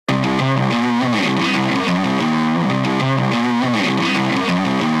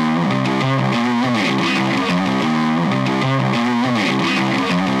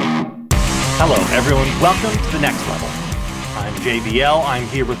everyone. Welcome to The Next Level. I'm JBL. I'm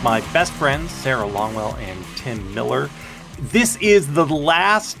here with my best friends, Sarah Longwell and Tim Miller. This is the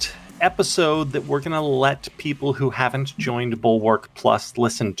last episode that we're going to let people who haven't joined Bulwark Plus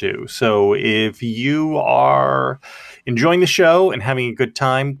listen to. So if you are enjoying the show and having a good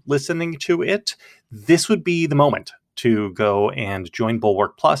time listening to it, this would be the moment to go and join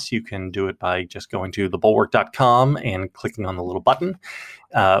Bulwark Plus. You can do it by just going to thebulwark.com and clicking on the little button.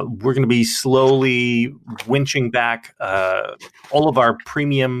 We're going to be slowly winching back all of our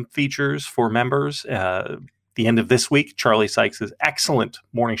premium features for members. The end of this week, Charlie Sykes' excellent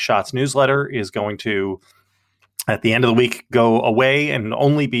Morning Shots newsletter is going to, at the end of the week, go away and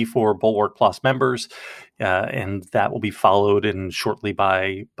only be for Bulwark Plus members. And that will be followed in shortly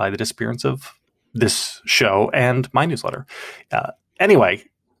by the disappearance of this show and my newsletter. Anyway,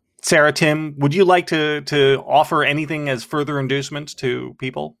 Sarah, Tim, would you like to offer anything as further inducement to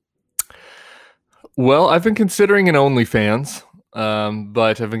people? Well, I've been considering an OnlyFans,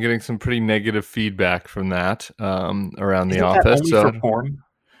 but I've been getting some pretty negative feedback from that around the office. That only for porn?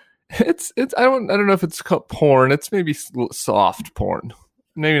 It's I don't know if it's called porn. It's maybe soft porn.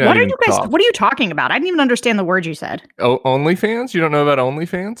 Maybe not. What are you talking about? I didn't even understand the word you said. Oh, OnlyFans? You don't know about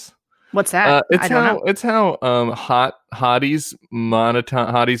OnlyFans? What's that? It's how hotties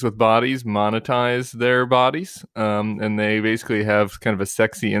with bodies monetize their bodies, and they basically have kind of a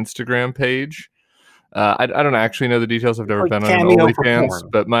sexy Instagram page. I don't actually know the details. I've never been on OnlyFans,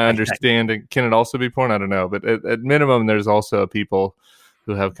 but my understanding, can it also be porn? I don't know, but at minimum, there's also people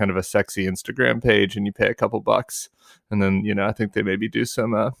who have kind of a sexy Instagram page, and you pay a couple bucks, and then I think they maybe do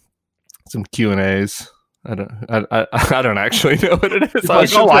some Q&As. I don't actually know what it is. I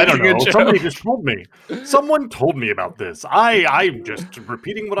don't know. Somebody just told me. Someone told me about this. I'm just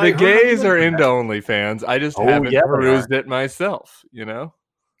repeating what I heard. The gays are into OnlyFans. I just haven't perused it myself,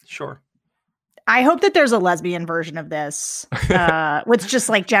 Sure. I hope that there's a lesbian version of this with just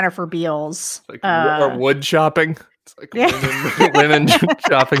like Jennifer Beals. Or wood chopping. It's like women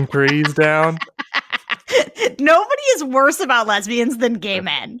chopping trees down. Nobody is worse about lesbians than gay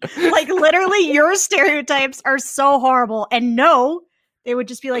men. Like, literally, your stereotypes are so horrible. And no, they would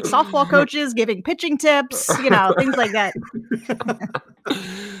just be like softball coaches giving pitching tips, things like that.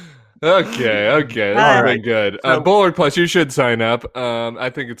 Okay. That's very good. Bulwark Plus, you should sign up. I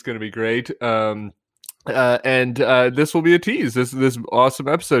think it's going to be great. And this will be a tease. This awesome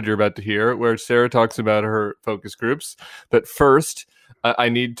episode you're about to hear, where Sarah talks about her focus groups. But first, I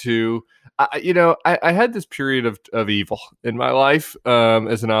need to. I had this period of evil in my life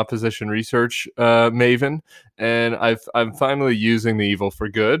as an opposition research maven, and I'm finally using the evil for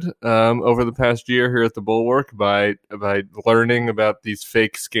good over the past year here at the Bulwark by learning about these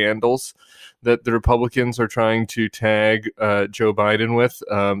fake scandals that the Republicans are trying to tag Joe Biden with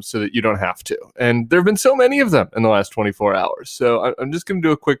so that you don't have to. And there have been so many of them in the last 24 hours. So I'm just going to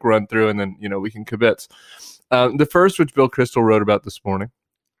do a quick run through, and then we can kibitz. The first, which Bill Kristol wrote about this morning,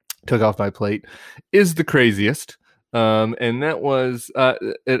 took off my plate, is the craziest. And that was,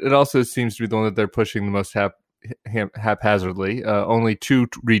 it also seems to be the one that they're pushing the most haphazardly. Only 2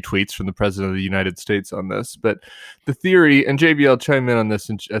 retweets from the President of the United States on this. But the theory, and JBL, chime in on this,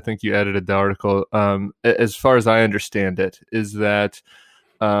 and I think you edited the article, as far as I understand it, is that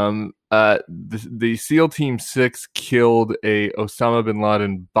the SEAL Team 6 killed a Osama bin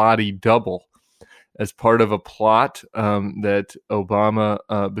Laden body double as part of a plot that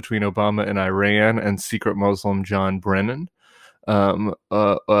between Obama and Iran and secret Muslim John Brennan,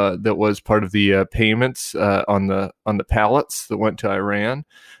 that was part of the payments on the pallets that went to Iran.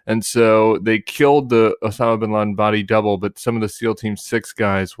 And so they killed the Osama bin Laden body double, but some of the SEAL Team 6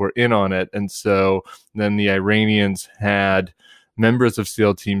 guys were in on it. And so then the Iranians had members of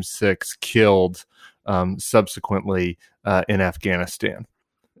SEAL Team 6 killed subsequently in Afghanistan.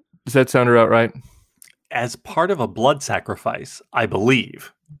 Does that sound about right? As part of a blood sacrifice, I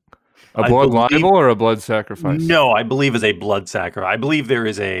believe. A blood libel or a blood sacrifice? No, I believe as a blood sacrifice. I believe there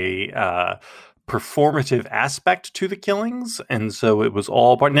is a performative aspect to the killings, and so it was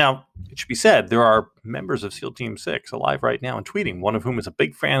all part. Now, it should be said, there are members of SEAL Team 6 alive right now and tweeting, one of whom is a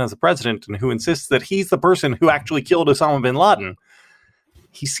big fan of the president and who insists that he's the person who actually killed Osama bin Laden.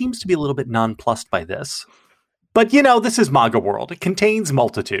 He seems to be a little bit nonplussed by this. But, this is MAGA world. It contains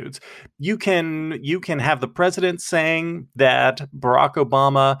multitudes. You can have the president saying that Barack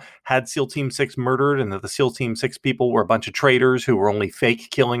Obama had SEAL Team 6 murdered and that the SEAL Team 6 people were a bunch of traitors who were only fake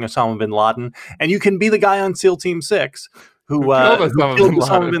killing Osama bin Laden. And you can be the guy on SEAL Team 6 who killed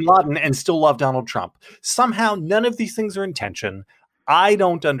Osama bin Laden and still love Donald Trump. Somehow, none of these things are in tension. I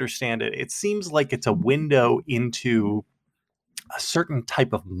don't understand it. It seems like it's a window into a certain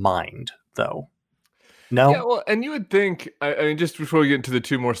type of mind, though. No. Yeah, well, and you would think, I mean, just before we get into the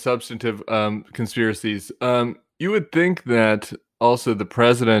two more substantive conspiracies, you would think that also the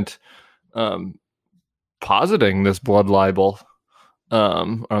president positing this blood libel,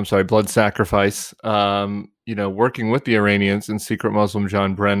 blood sacrifice, working with the Iranians and secret Muslim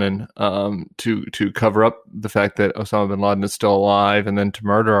John Brennan to cover up the fact that Osama bin Laden is still alive and then to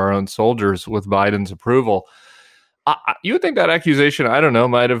murder our own soldiers with Biden's approval. You would think that accusation, I don't know,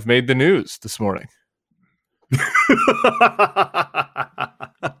 might have made the news this morning.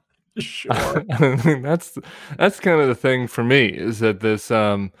 Sure. That's kind of the thing for me, is that this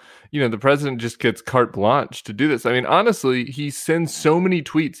the president just gets carte blanche to do this. I mean, honestly, he sends so many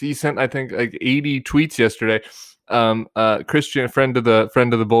tweets. He sent, I think, like 80 tweets yesterday. Christian, friend of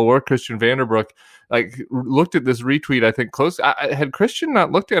the Bulwark, Christian Vanderbroek, looked at this retweet, I think, close. Had Christian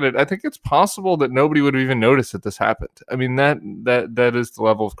not looked at it, I think it's possible that nobody would have even noticed that this happened. I mean, that is the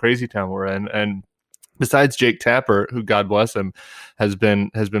level of crazy town we're in. And besides Jake Tapper, who, God bless him, has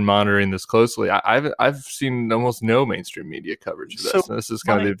been monitoring this closely, I've seen almost no mainstream media coverage of this. So this is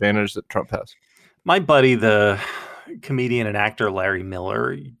kind of the advantage that Trump has. My buddy, the comedian and actor Larry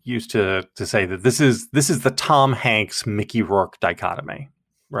Miller, used to say that this is the Tom Hanks Mickey Rourke dichotomy,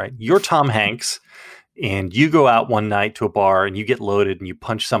 right? You're Tom Hanks, and you go out one night to a bar and you get loaded and you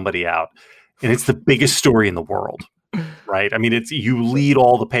punch somebody out, and it's the biggest story in the world. Right. I mean, you lead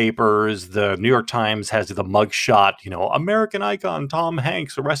all the papers. The New York Times has the mugshot, American icon Tom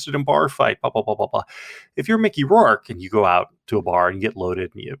Hanks arrested in bar fight, blah, blah, blah, blah, blah. If you're Mickey Rourke and you go out to a bar and you get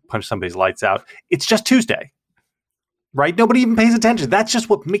loaded and you punch somebody's lights out, it's just Tuesday. Right. Nobody even pays attention. That's just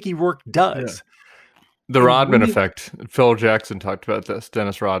what Mickey Rourke does. Yeah. The Rodman effect. Phil Jackson talked about this.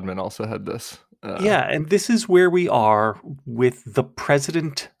 Dennis Rodman also had this. And this is where we are with the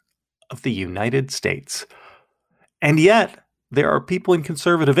president of the United States. And yet, there are people in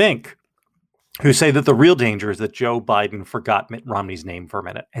Conservative Inc. who say that the real danger is that Joe Biden forgot Mitt Romney's name for a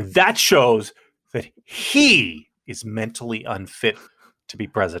minute. And that shows that he is mentally unfit to be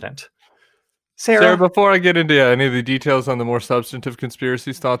president. Sarah, before I get into any of the details on the more substantive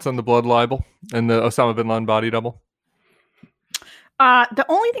conspiracies, thoughts on the blood libel and the Osama bin Laden body double? The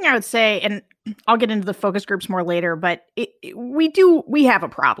only thing I would say, and I'll get into the focus groups more later, but we have a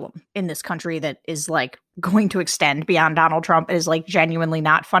problem in this country that is going to extend beyond Donald Trump. It is genuinely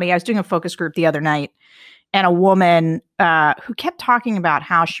not funny. I was doing a focus group the other night, and a woman who kept talking about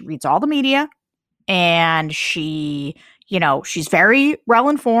how she reads all the media and she, she's very well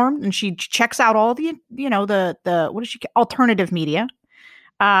informed and she checks out all the, the what is she, alternative media.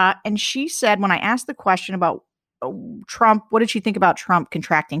 And she said, when I asked the question about Trump, what did she think about Trump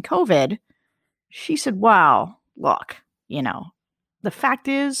contracting COVID? She said, well, look, the fact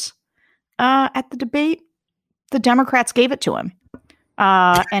is, at the debate, the Democrats gave it to him.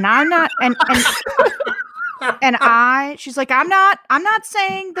 And I'm not, she's like, I'm not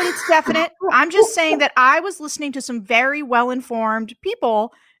saying that it's definite. I'm just saying that I was listening to some very well-informed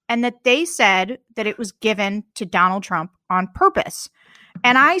people and that they said that it was given to Donald Trump on purpose.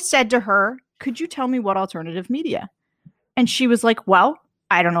 And I said to her, could you tell me what alternative media? And she was like, well,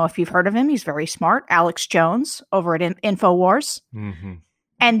 I don't know if you've heard of him. He's very smart. Alex Jones over at InfoWars. Mm-hmm.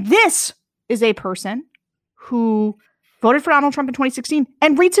 And this is a person who voted for Donald Trump in 2016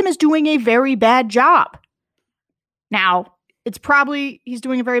 and rates him as doing a very bad job. Now, it's probably he's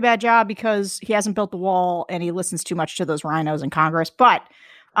doing a very bad job because he hasn't built the wall and he listens too much to those rhinos in Congress. But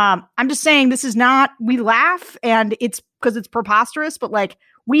I'm just saying this is not, we laugh and it's because it's preposterous, but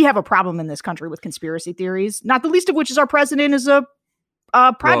we have a problem in this country with conspiracy theories, not the least of which is our president is a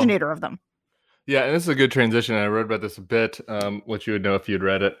progenitor of them. Yeah, and this is a good transition. I wrote about this a bit, which you would know if you'd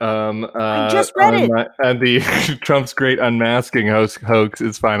read it. I just read it. And the Trump's great unmasking hoax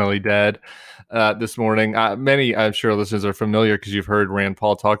is finally dead this morning. Many, I'm sure, listeners are familiar because you've heard Rand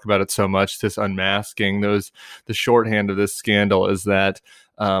Paul talk about it so much, this unmasking. The shorthand of this scandal is that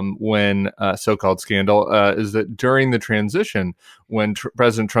so-called scandal is that during the transition, when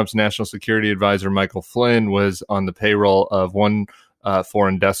President Trump's national security advisor, Michael Flynn, was on the payroll of one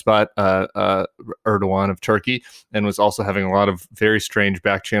foreign despot, Erdogan of Turkey, and was also having a lot of very strange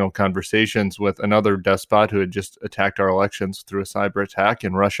back-channel conversations with another despot who had just attacked our elections through a cyber attack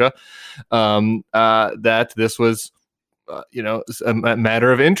in Russia, that this was, a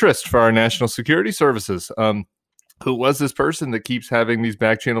matter of interest for our national security services. Who was this person that keeps having these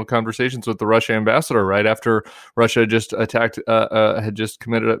back-channel conversations with the Russia ambassador right after Russia just perpetrated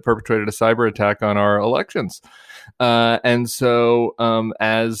a cyber attack on our elections? And so,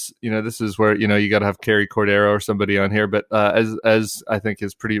 as this is where you got to have Carrie Cordero or somebody on here, but as I think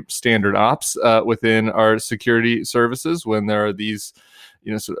is pretty standard ops within our security services, when there are these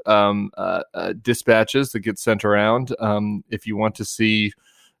dispatches that get sent around. If you want to see,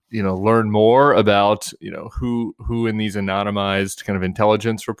 learn more about, who in these anonymized kind of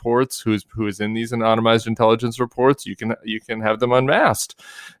intelligence reports, who is in these anonymized intelligence reports, you can have them unmasked.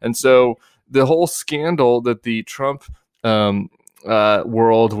 And so the whole scandal that the Trump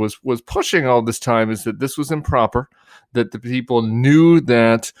world was pushing all this time is that this was improper, that the people knew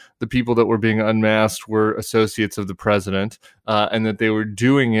that the people that were being unmasked were associates of the president, and that they were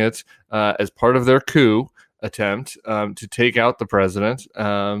doing it as part of their coup attempt to take out the president,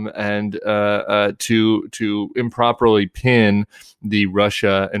 and to improperly pin the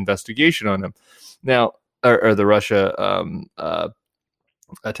Russia investigation on him. Now, or the Russia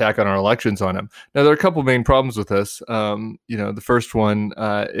attack on our elections on him. Now, there are a couple main problems with this. The first one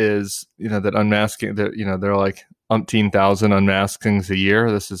is, that unmasking, they're like umpteen thousand unmaskings a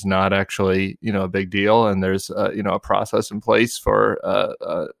year. This is not actually, a big deal. And there's, a process in place for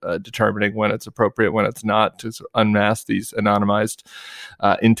determining when it's appropriate, when it's not, to unmask these anonymized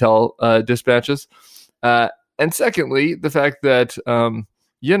intel dispatches. And secondly, the fact that,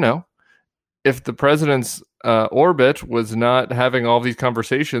 if the president's orbit was not having all these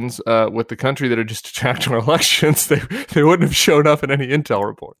conversations with the country that had just attacked our elections, they wouldn't have shown up in any intel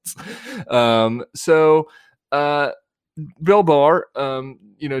reports. So Bill Barr,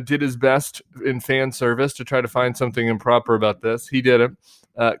 did his best in fan service to try to find something improper about this. He didn't.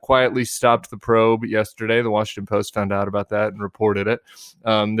 Quietly stopped the probe yesterday. The Washington Post found out about that and reported it.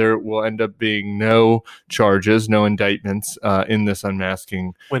 There will end up being no charges, no indictments in this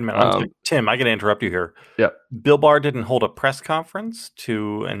unmasking. Wait a minute, Tim, I got to interrupt you here. Yeah, Bill Barr didn't hold a press conference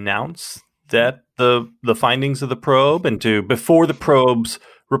to announce that the findings of the probe, and before the probe's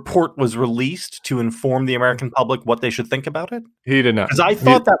report was released, to inform the American public what they should think about it? He did not. Because I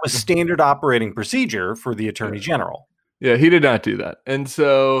thought that was standard operating procedure for the Attorney General. Yeah, he did not do that. And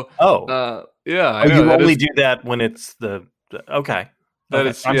so, yeah, you only do that when it's okay. That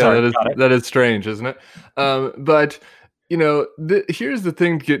is strange, isn't it? But here's the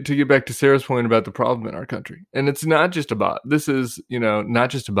thing to get back to Sarah's point about the problem in our country, and it's not just this is not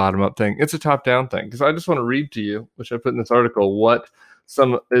just a bottom up thing; it's a top down thing. Because I just want to read to you, which I put in this article, what it's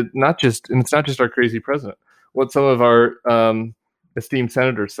not just our crazy president, what some of our esteemed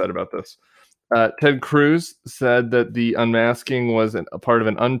senators said about this. Ted Cruz said that the unmasking was a part of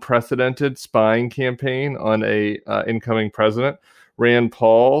an unprecedented spying campaign on a incoming president. Rand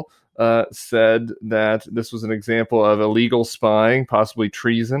Paul said that this was an example of illegal spying, possibly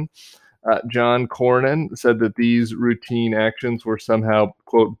treason. John Cornyn said that these routine actions were somehow,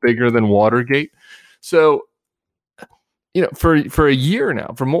 quote, bigger than Watergate. So, for a year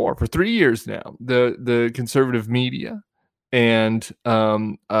now, for 3 years now, the conservative media and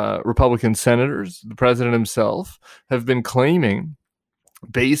Republican senators, the president himself, have been claiming,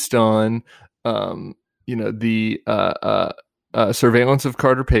 based on the surveillance of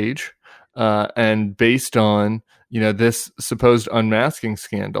Carter Page, and based on this supposed unmasking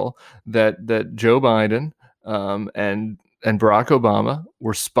scandal, that Joe Biden and Barack Obama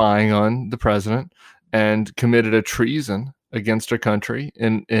were spying on the president and committed a treason against our country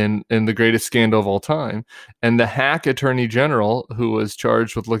in the greatest scandal of all time. And the hack attorney general who was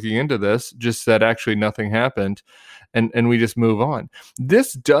charged with looking into this just said actually nothing happened, and we just move on.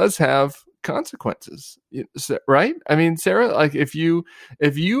 This does have consequences, right? I mean, Sarah, like if you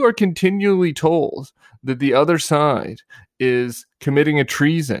are continually told that the other side is committing a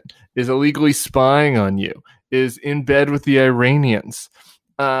treason, is illegally spying on you, is in bed with the Iranians,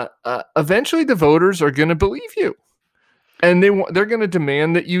 eventually the voters are going to believe you. And they're going to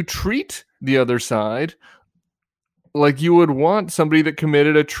demand that you treat the other side like you would want somebody that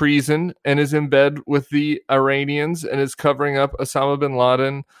committed a treason and is in bed with the Iranians and is covering up Osama bin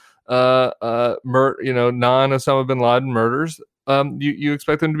Laden, non-Osama bin Laden murders. You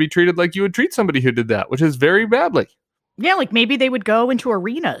expect them to be treated like you would treat somebody who did that, which is very badly. Yeah, like maybe they would go into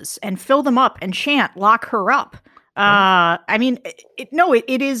arenas and fill them up and chant, "Lock her up." I mean,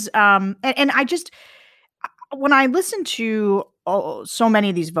 it is. And I just. When I listen to so many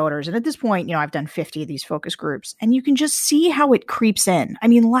of these voters, and at this point, I've done 50 of these focus groups, and you can just see how it creeps in. I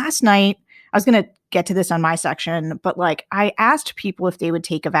mean, last night, I was going to get to this on my section, but I asked people if they would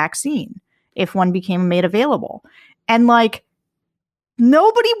take a vaccine if one became made available. And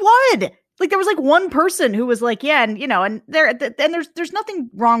nobody would. There was one person who was yeah, and there's nothing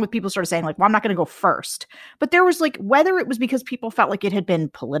wrong with people sort of saying well, I'm not going to go first. But there was whether it was because people felt like it had been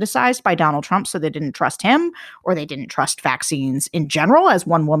politicized by Donald Trump, so they didn't trust him, or they didn't trust vaccines in general. As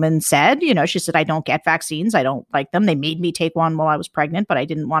one woman said, she said, I don't get vaccines. I don't like them. They made me take one while I was pregnant, but I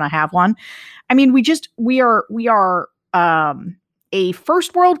didn't want to have one. I mean, we are a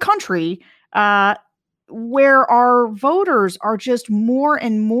first world country where our voters are just more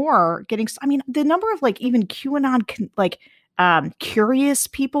and more getting. I mean, the number of like even QAnon curious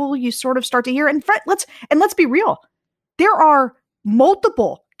people you sort of start to hear. And let's be real, there are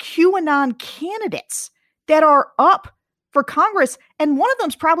multiple QAnon candidates that are up for Congress, and one of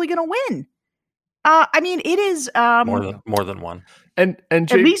them's probably going to win. I mean, it is more than one, and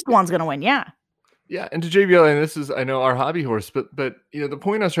at least one's going to win. Yeah. Yeah, and to JBL, and this is, I know, our hobby horse, but the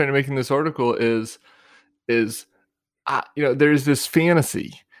point I was trying to make in this article is there's this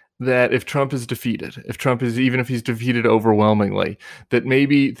fantasy that if Trump is defeated, even if he's defeated overwhelmingly, that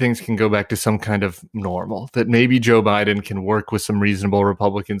maybe things can go back to some kind of normal, that maybe Joe Biden can work with some reasonable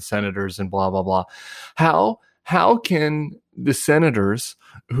Republican senators and blah, blah, blah. How can the senators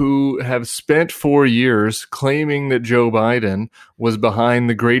who have spent 4 years claiming that Joe Biden was behind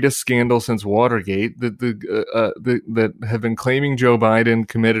the greatest scandal since Watergate, that have been claiming Joe Biden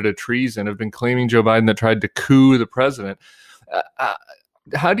committed a treason, have been claiming Joe Biden that tried to coup the president,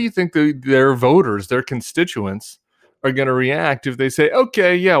 how do you think their voters, their constituents, are going to react if they say,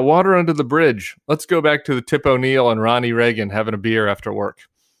 okay, yeah, water under the bridge. Let's go back to the Tip O'Neill and Ronnie Reagan having a beer after work?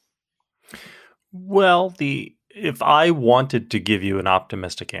 Well, if I wanted to give you an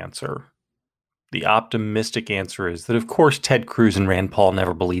optimistic answer, the optimistic answer is that, of course, Ted Cruz and Rand Paul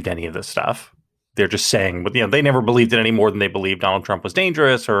never believed any of this stuff. They're just saying, but they never believed it any more than they believed Donald Trump was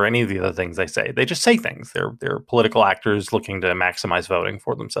dangerous or any of the other things they say. They just say things. They're political actors looking to maximize voting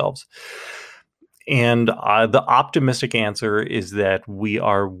for themselves. And the optimistic answer is that we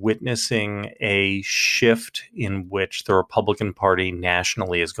are witnessing a shift in which the Republican Party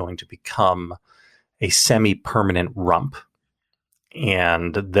nationally is going to become a semi-permanent rump,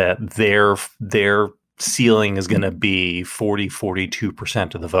 and that their ceiling is going to be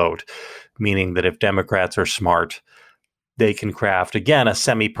 42% of the vote, meaning that if Democrats are smart, they can craft, again, a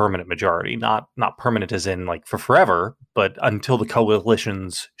semi-permanent majority, not permanent as in like for forever, but until the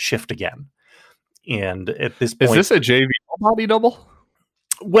coalitions shift again. And at this point... Is this a JV body double?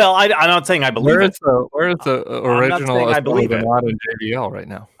 Well, I'm not saying I believe it. Where is the original? I believe it. Not in JBL right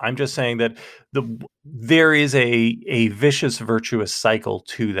now. I'm just saying that there is a vicious, virtuous cycle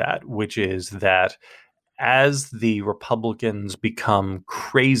to that, which is that as the Republicans become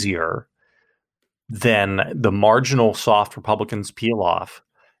crazier, then the marginal soft Republicans peel off,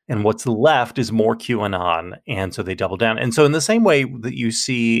 and what's left is more QAnon, and so they double down. And so in the same way that you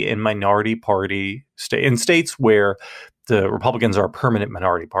see in minority party in states where the Republicans are a permanent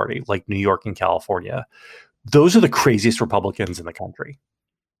minority party, like New York and California, those are the craziest Republicans in the country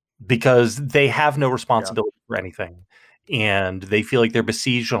because they have no responsibility for anything. And they feel like they're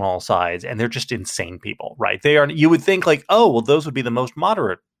besieged on all sides, and they're just insane people, right? They are. You would think like, oh, well, those would be the most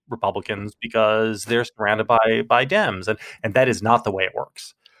moderate Republicans because they're surrounded by Dems, and that is not the way it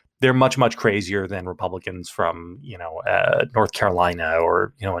works. They're much, much crazier than Republicans from North Carolina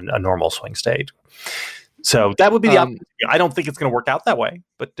or a normal swing state. So that would be the opposite. I don't think it's going to work out that way,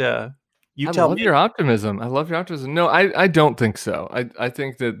 but you tell me. I love your optimism. No, I don't think so. I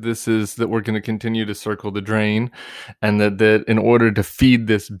think that we're going to continue to circle the drain, and that in order to feed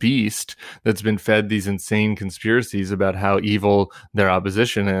this beast that's been fed these insane conspiracies about how evil their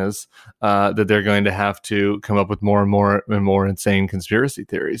opposition is, that they're going to have to come up with more and more and more insane conspiracy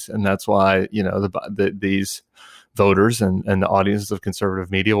theories. And that's why, these voters and the audiences of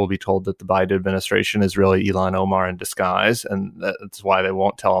conservative media will be told that the Biden administration is really Ilhan Omar in disguise, and that's why they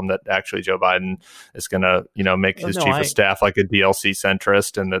won't tell them that actually Joe Biden is going to, make his chief of staff like a DLC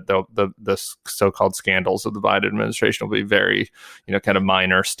centrist, and that the so-called scandals of the Biden administration will be very, kind of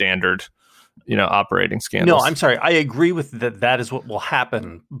minor standard, operating scandals. No, I'm sorry. I agree with that. That is what will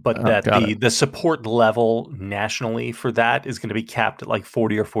happen, but the support level nationally for that is going to be capped at like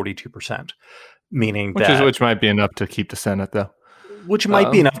 40 or 42%. Meaning which might be enough to keep the Senate, though. Which might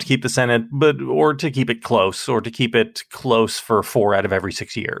be enough to keep the Senate, or to keep it close for 4 out of every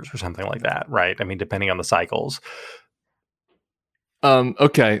 6 years or something like that, right? I mean, depending on the cycles.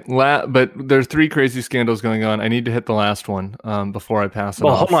 Okay, but there's 3 crazy scandals going on. I need to hit the last one before I pass it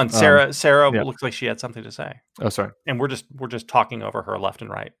off. Hold on, Sarah looks like she had something to say. Oh, sorry. And we're just talking over her left and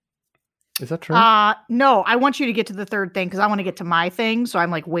right. Is that true? No, I want you to get to the third thing because I want to get to my thing. So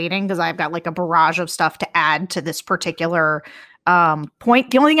I'm like waiting because I've got like a barrage of stuff to add to this particular point.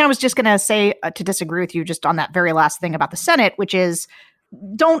 The only thing I was just going to say to disagree with you just on that very last thing about the Senate, which is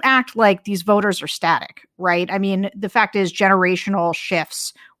don't act like these voters are static, right? I mean, the fact is generational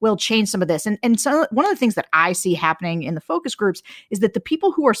shifts will change some of this. And so one of the things that I see happening in the focus groups is that the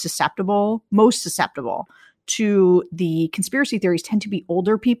people who are most susceptible to the conspiracy theories tend to be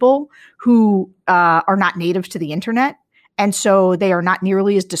older people who are not native to the internet And so they are not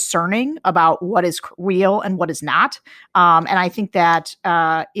nearly as discerning about what is real and what is not. And I think that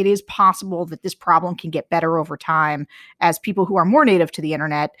it is possible that this problem can get better over time as people who are more native to the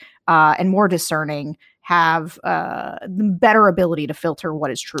internet and more discerning have the better ability to filter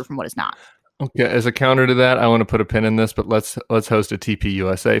what is true from what is not. Okay, as a counter to that, I want to put a pin in this, but let's host a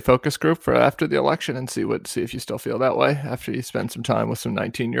TPUSA focus group for after the election and see if you still feel that way after you spend some time with some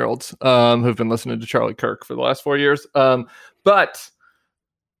 19-year-olds who've been listening to Charlie Kirk for the last 4 years. But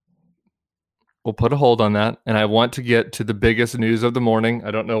we'll put a hold on that, and I want to get to the biggest news of the morning.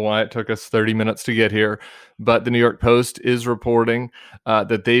 I don't know why it took us 30 minutes to get here, but the New York Post is reporting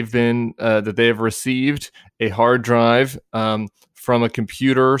that they have received a hard drive from a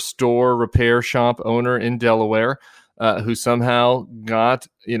computer store repair shop owner in Delaware who somehow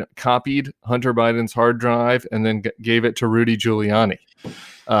copied Hunter Biden's hard drive and then gave it to Rudy Giuliani.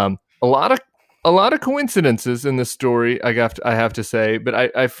 A lot of coincidences in this story, I have to say. But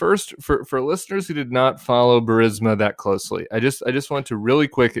I first, for listeners who did not follow Burisma that closely, I just want to really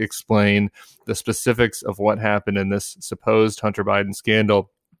quick explain the specifics of what happened in this supposed Hunter Biden scandal,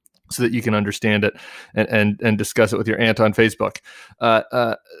 so that you can understand it and discuss it with your aunt on Facebook.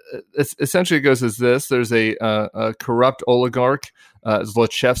 Essentially, it goes as this. There's a corrupt oligarch,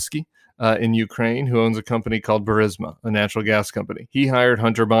 Zlochevsky, in Ukraine, who owns a company called Burisma, a natural gas company. He hired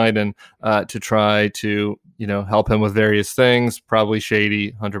Hunter Biden to try to help him with various things, probably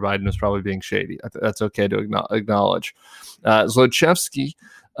shady. Hunter Biden is probably being shady. That's okay to acknowledge. Zlochevsky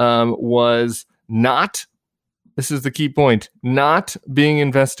was not, this is the key point, not being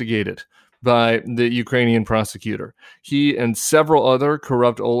investigated by the Ukrainian prosecutor. He and several other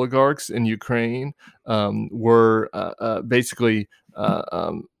corrupt oligarchs in Ukraine were basically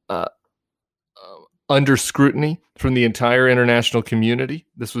under scrutiny from the entire international community.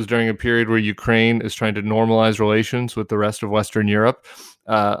 This was during a period where Ukraine is trying to normalize relations with the rest of Western Europe.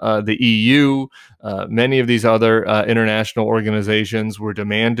 The EU, many of these other international organizations were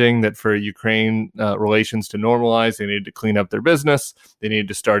demanding that for Ukraine relations to normalize, they needed to clean up their business. They needed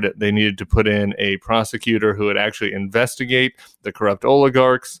to put in a prosecutor who would actually investigate the corrupt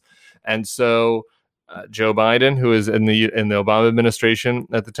oligarchs. And so Joe Biden, who is in the Obama administration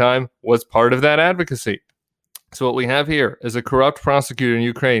at the time, was part of that advocacy. So what we have here is a corrupt prosecutor in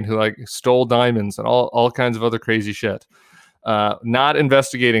Ukraine who stole diamonds and all kinds of other crazy shit. Not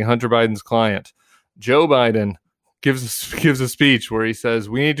investigating Hunter Biden's client. Joe Biden gives a speech where he says,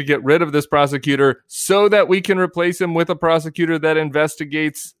 we need to get rid of this prosecutor so that we can replace him with a prosecutor that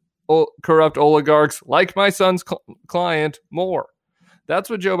investigates corrupt oligarchs like my son's client more. That's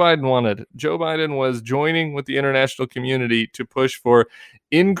what Joe Biden wanted. Joe Biden was joining with the international community to push for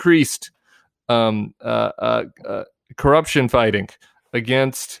increased corruption fighting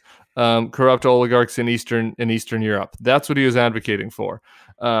against corrupt oligarchs in Eastern Europe. That's what he was advocating for.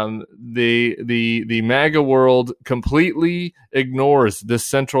 The MAGA world completely ignores this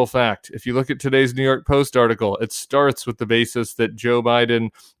central fact. If you look at today's New York Post article, it starts with the basis that Joe Biden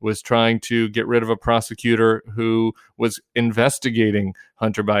was trying to get rid of a prosecutor who was investigating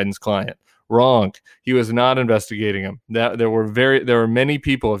Hunter Biden's client. Wrong. He was not investigating him. There were many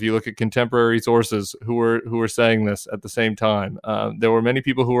people, if you look at contemporary sources, who were saying this at the same time. There were many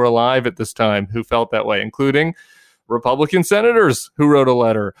people who were alive at this time who felt that way, including Republican senators who wrote a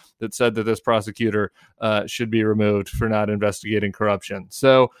letter that said that this prosecutor should be removed for not investigating corruption.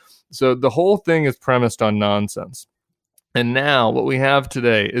 So the whole thing is premised on nonsense. And now what we have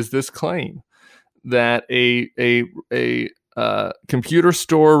today is this claim that a computer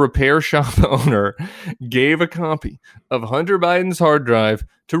store repair shop owner gave a copy of Hunter Biden's hard drive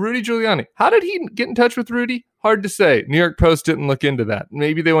to Rudy Giuliani. How did he get in touch with Rudy? Hard to say. New York Post didn't look into that.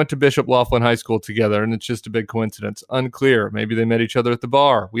 Maybe they went to Bishop Laughlin High School together and it's just a big coincidence. Unclear. Maybe they met each other at the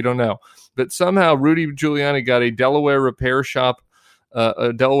bar. We don't know. But somehow Rudy Giuliani got a Delaware repair shop,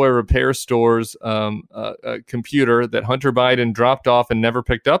 a Delaware repair store's a computer that Hunter Biden dropped off and never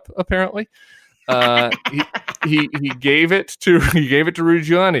picked up, apparently. He gave it to Rudy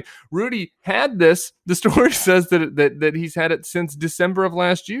Giuliani. Rudy had this. The story says that he's had it since December of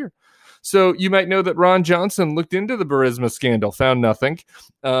last year. So you might know that Ron Johnson looked into the Burisma scandal, found nothing.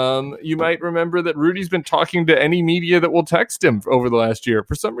 You might remember that Rudy's been talking to any media that will text him over the last year.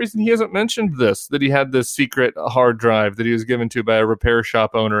 For some reason, he hasn't mentioned that he had this secret hard drive that he was given to by a repair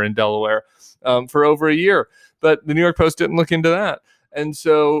shop owner in Delaware for over a year. But the New York Post didn't look into that. And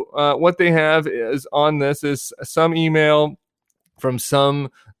so what they have is on this is some email from some,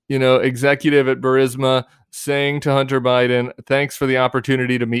 executive at Burisma saying to Hunter Biden, thanks for the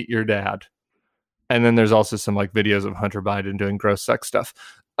opportunity to meet your dad. And then there's also some videos of Hunter Biden doing gross sex stuff.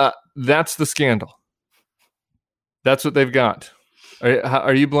 That's the scandal. That's what they've got.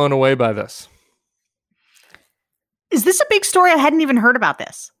 Are you blown away by this? Is this a big story? I hadn't even heard about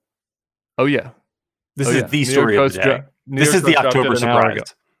this. Oh, yeah. This is the story of the day. This is the October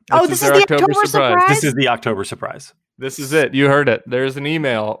surprise. Oh, this is the October surprise? This is the October surprise. This is it. You heard it. There's an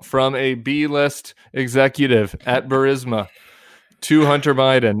email from a B-list executive at Burisma to Hunter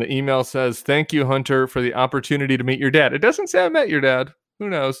Biden. The email says, "Thank you, Hunter, for the opportunity to meet your dad." It doesn't say I met your dad. Who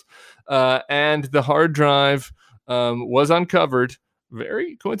knows? And the hard drive was uncovered,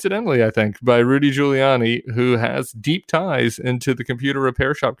 very coincidentally, I think, by Rudy Giuliani, who has deep ties into the computer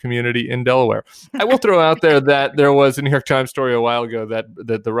repair shop community in Delaware. I will throw out there that there was a New York Times story a while ago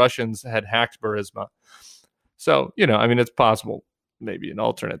that the Russians had hacked Burisma. So, it's possible. Maybe an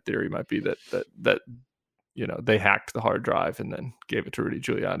alternate theory might be that they hacked the hard drive and then gave it to Rudy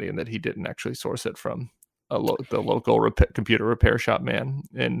Giuliani, and that he didn't actually source it from the local computer repair shop man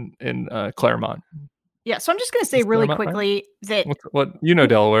in Claremont. Yeah, so I'm just going to say really quickly that what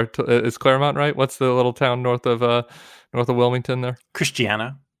Delaware is Claremont, right? What's the little town north of Wilmington there?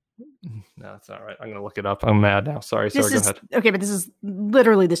 Christiana. No, it's all right. I'm going to look it up. I'm mad now. Sorry, go ahead. Okay, but this is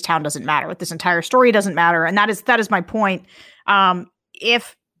literally, this town doesn't matter. With this entire story doesn't matter, and that is my point.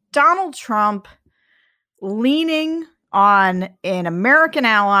 If Donald Trump leaning on an American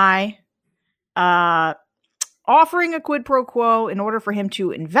ally, offering a quid pro quo in order for him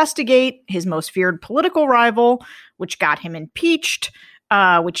to investigate his most feared political rival, which got him impeached,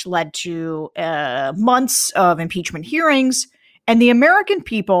 which led to months of impeachment hearings, and the American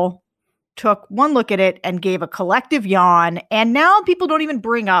people took one look at it and gave a collective yawn, and now people don't even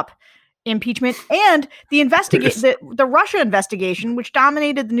bring up impeachment and the Russia investigation, which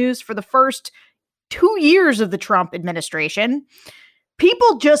dominated the news for the first 2 years of the Trump administration.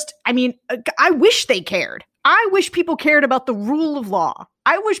 People I wish they cared. I wish people cared about the rule of law.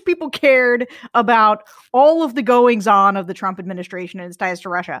 I wish people cared about all of the goings on of the Trump administration and its ties to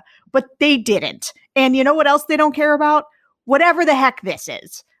Russia, but they didn't. And you know what else they don't care about? Whatever the heck this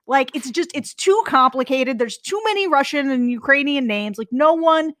is. Like, it's too complicated. There's too many Russian and Ukrainian names. Like,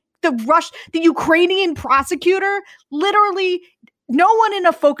 the Ukrainian prosecutor, literally no one in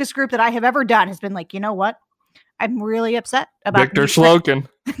a focus group that I have ever done has been like, you know what? I'm really upset about Victor Slocum.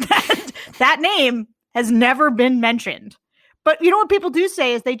 That name has never been mentioned. But you know what people do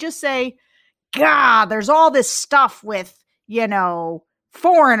say is they just say, God, there's all this stuff with,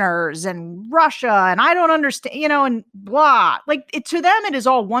 foreigners and Russia, and I don't understand, and blah. Like, to them, it is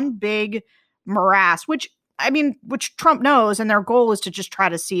all one big morass, which Trump knows, and their goal is to just try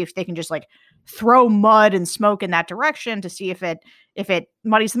to see if they can just throw mud and smoke in that direction to see if it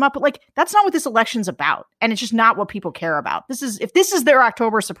muddies them up. But that's not what this election's about, and it's just not what people care about. If this is their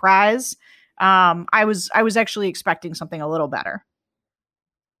October surprise, I was actually expecting something a little better.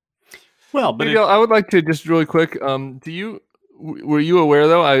 Well, but I would like to just really quick. Were you aware,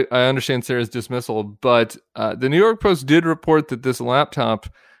 though? I understand Sarah's dismissal, but the New York Post did report that this laptop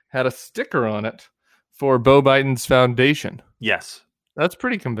had a sticker on it for Beau Biden's foundation. Yes. That's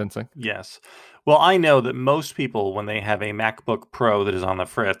pretty convincing. Yes. Well, I know that most people, when they have a MacBook Pro that is on the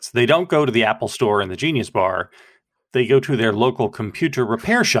fritz, they don't go to the Apple Store and the Genius Bar. They go to their local computer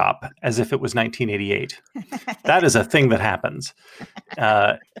repair shop as if it was 1988. That is a thing that happens.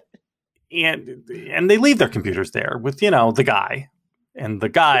 And they leave their computers there with, the guy. And the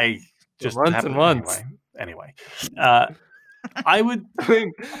guy just months and months. Anyway. I would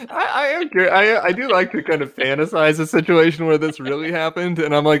think I agree. I do like to kind of fantasize a situation where this really happened,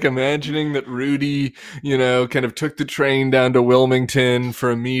 and I'm imagining that Rudy, kind of took the train down to Wilmington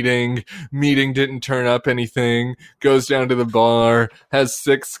for a meeting. Meeting didn't turn up anything. Goes down to the bar, has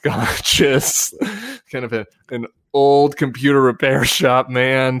 6 scotches. Kind of an old computer repair shop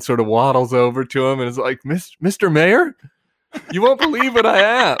man sort of waddles over to him and is like, "Mr. Mayor, you won't believe what I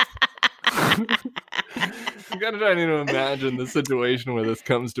have." I'm kind of trying to imagine the situation where this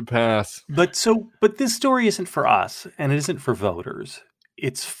comes to pass. But this story isn't for us, and it isn't for voters.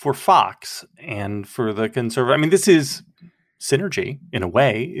 It's for Fox and for the conservative. This is synergy in a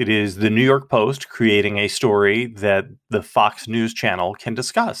way. It is the New York Post creating a story that the Fox News channel can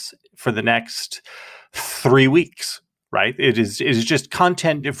discuss for the next 3 weeks, right? It is just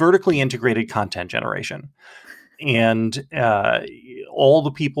content, vertically integrated content generation. And all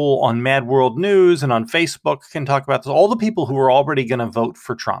the people on Mad World News and on Facebook can talk about this. All the people who are already going to vote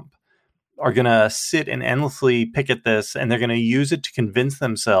for Trump are going to sit and endlessly pick at this, and they're going to use it to convince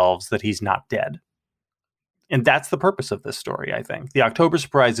themselves that he's not dead. And that's the purpose of this story, I think. The October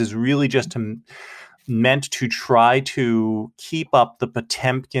surprise is really just meant to try to keep up the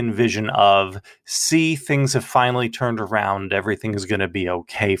Potemkin vision of, see, things have finally turned around. Everything is going to be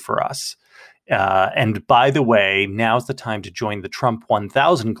okay for us. And by the way, now's the time to join the Trump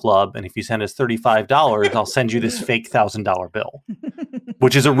 1000 Club. And if you send us $35, I'll send you this fake $1,000 bill,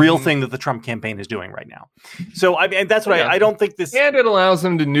 which is a real thing that the Trump campaign is doing right now. So that's what I don't think this. And it allows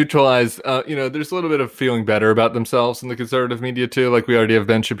them to neutralize, there's a little bit of feeling better about themselves in the conservative media too. Like we already have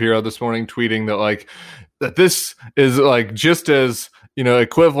Ben Shapiro this morning tweeting that this is like just as,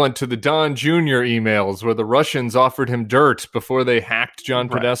 equivalent to the Don Jr. emails where the Russians offered him dirt before they hacked John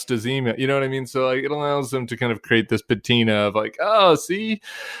Podesta's email. You know what I mean? So it allows them to kind of create this patina of like, oh, see,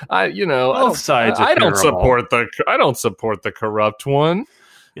 both sides. I don't support the corrupt one.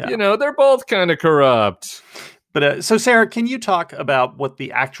 Yeah. They're both kind of corrupt. But so Sarah, can you talk about what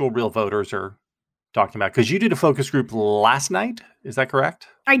the actual real voters are talking about? Because you did a focus group last night. Is that correct?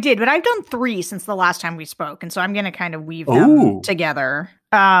 I did, but I've done 3 since the last time we spoke. And so I'm going to kind of weave them together.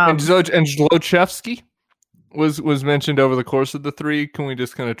 And Zlochevsky was mentioned over the course of the 3. Can we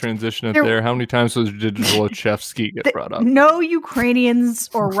just kind of transition it there? How many times did Zlochevsky get brought up? No Ukrainians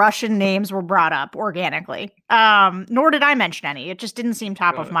or Russian names were brought up organically. Nor did I mention any. It just didn't seem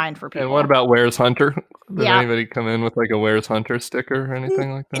top of mind for people. And what about Where's Hunter? Did anybody come in with like a Where's Hunter sticker or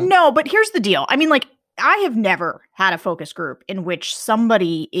anything like that? No, but here's the deal. I mean, like, I have never had a focus group in which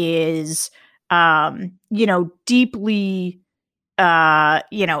somebody is, deeply,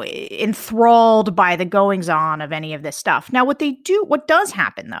 enthralled by the goings on of any of this stuff. Now, what does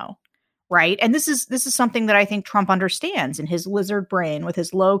happen though, right? And this is something that I think Trump understands in his lizard brain with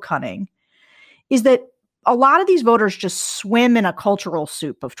his low cunning, is that a lot of these voters just swim in a cultural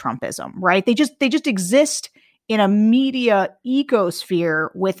soup of Trumpism, right? They just exist in a media ecosphere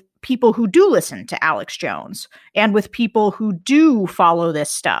with people who do listen to Alex Jones and with people who do follow this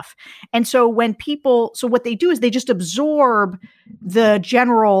stuff. And so what they do is they just absorb the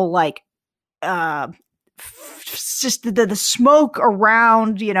general, just the smoke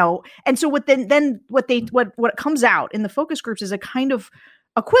around, and so what comes out in the focus groups is a kind of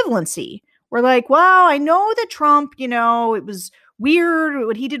equivalency. We're like, well, I know that Trump, it was weird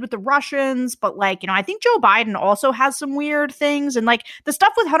what he did with the Russians, but I think Joe Biden also has some weird things, and the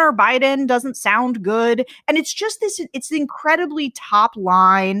stuff with Hunter Biden doesn't sound good. And it's just it's incredibly top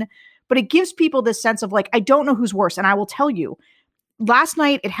line, but it gives people this sense of I don't know who's worse. And I will tell you, last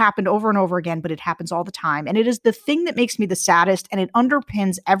night it happened over and over again, but it happens all the time. And it is the thing that makes me the saddest, and it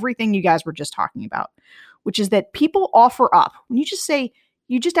underpins everything you guys were just talking about, which is that people offer up when you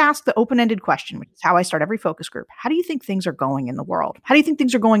just ask the open-ended question, which is how I start every focus group. How do you think things are going in the world? How do you think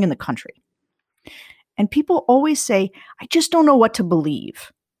things are going in the country? And people always say, I just don't know what to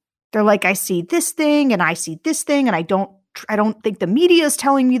believe. They're like, I see this thing and I see this thing, and I don't think the media is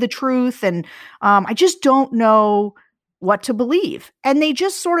telling me the truth. And I just don't know what to believe. And they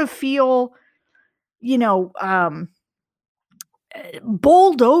just sort of feel,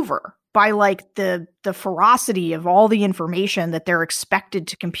 bowled over by the ferocity of all the information that they're expected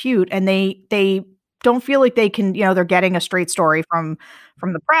to compute. And they don't feel like they can, they're getting a straight story from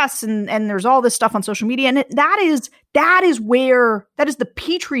the press, and there's all this stuff on social media. And that is the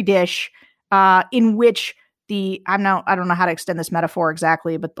petri dish in which I don't know how to extend this metaphor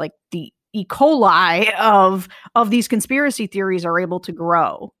exactly, but the E. coli of these conspiracy theories are able to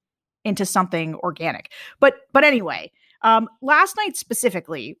grow into something organic. But anyway, last night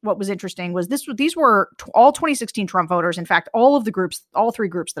specifically, what was interesting was these were all 2016 Trump voters. In fact, all 3 groups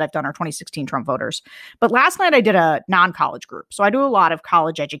that I've done are 2016 Trump voters. But last night I did a non-college group. So I do a lot of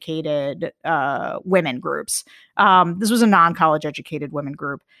college educated women groups. This was a non-college educated women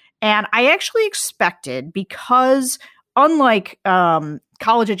group. And I actually expected, because unlike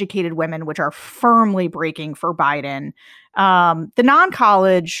college educated women, which are firmly breaking for Biden, the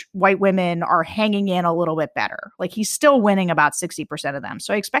non-college white women are hanging in a little bit better. He's still winning about 60% of them.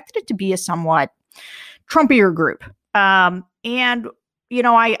 So I expected it to be a somewhat Trumpier group. And,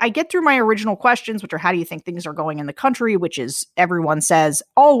 I get through my original questions, which are, how do you think things are going in the country? Which is, everyone says,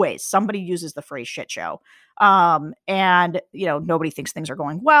 always somebody uses the phrase shit show. And, nobody thinks things are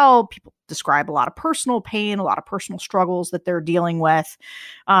going well. People describe a lot of personal pain, a lot of personal struggles that they're dealing with.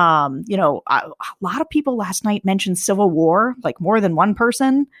 A lot of people last night mentioned civil war, more than one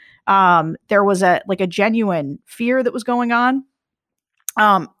person. There was a genuine fear that was going on.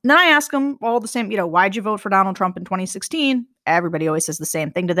 Then I ask them all the same, why'd you vote for Donald Trump in 2016? Everybody always says the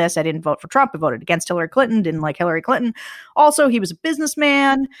same thing to this. I didn't vote for Trump. I voted against Hillary Clinton. Didn't like Hillary Clinton. Also, he was a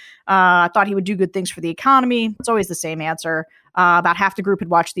businessman. I thought he would do good things for the economy. It's always the same answer. About half the group had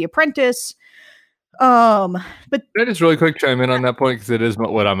watched The Apprentice. But I just really quick chime in on that point, because it is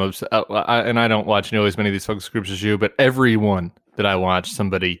what I'm upset. And I don't watch nearly as many of these focus groups as you, but everyone that I watch,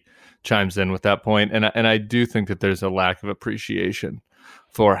 somebody chimes in with that point. And I do think that there's a lack of appreciation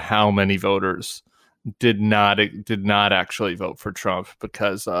for how many voters did not actually vote for Trump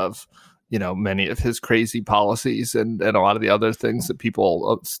because of, you know, many of his crazy policies and a lot of the other things that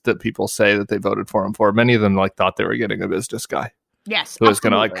people say that they voted for him for. Many of them like thought they were getting a business guy. Yes, who was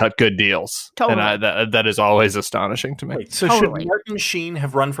going to like cut good deals. Totally. And that is always astonishing to me. Wait, so should Martin Sheen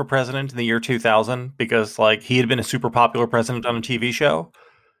have run for president in the year 2000 because like he had been a super popular president on a TV show?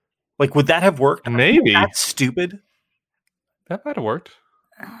 Like, would that have worked? Maybe. That's stupid. That might have worked.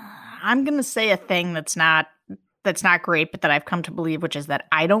 I'm going to say a thing that's not great, but that I've come to believe, which is that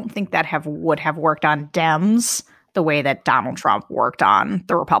I don't think that would have worked on Dems the way that Donald Trump worked on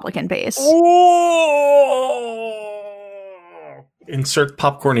the Republican base. Oh! Insert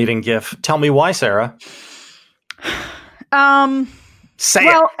popcorn eating gif. Tell me why, Sarah. Say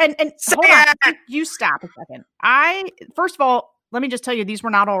well, it. and hold on. You stop a second. First of all, let me just tell you, these were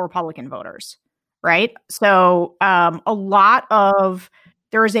not all Republican voters, right? So there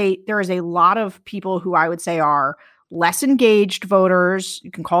is a lot of people who I would say are less engaged voters.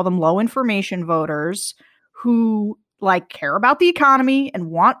 You can call them low information voters who like care about the economy and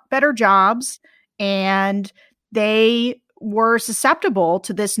want better jobs, and they were susceptible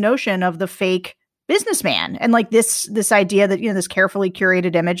to this notion of the fake businessman and like this idea that, you know, this carefully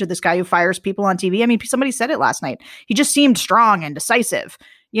curated image of this guy who fires people on TV. I mean, somebody said it last night. He just seemed strong and decisive.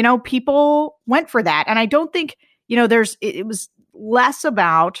 You know, people went for that. And I don't think, you know, it was less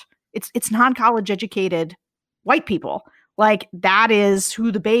about it's non-college educated white people. Like that is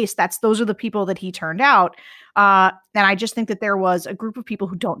who those are the people that he turned out. And I just think that there was a group of people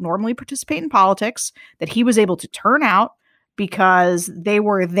who don't normally participate in politics that he was able to turn out because they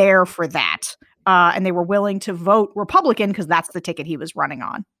were there for that. And they were willing to vote Republican because that's the ticket he was running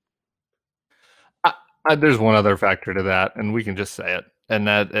on. There's one other factor to that, and we can just say it, and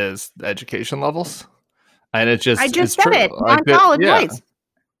that is education levels. And I just said true. It on college whites.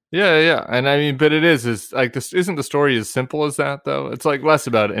 Yeah. And I mean, but it is like this. Isn't the story as simple as that though? It's like less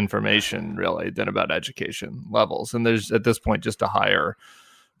about information really than about education levels. And there's at this point just a higher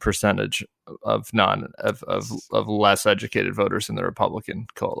percentage of less educated voters in the Republican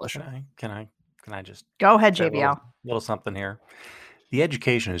coalition. Can I just go ahead, JBL? Little something here. The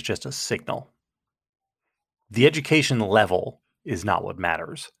education is just a signal. The education level is not what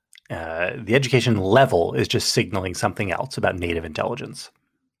matters. The education level is just signaling something else about native intelligence.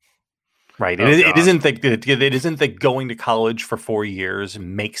 Right. It isn't that going to college for 4 years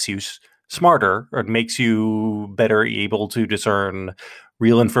makes you smarter or makes you better able to discern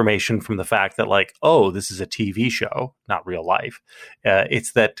real information from the fact that like, oh, this is a TV show, not real life.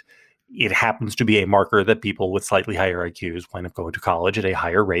 It's that it happens to be a marker that people with slightly higher IQs wind up going to college at a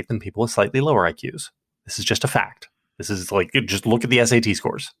higher rate than people with slightly lower IQs. This is just a fact. This is like, just look at the SAT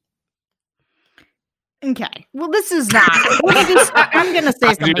scores. Okay. Well, this is not. I'm going to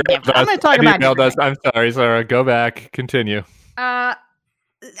say something different. I'm going to talk about. I'm sorry, Sarah. Go back. Continue. I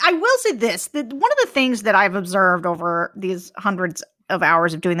will say this: that one of the things that I've observed over these hundreds of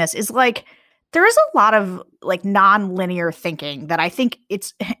hours of doing this is like there is a lot of like non-linear thinking that I think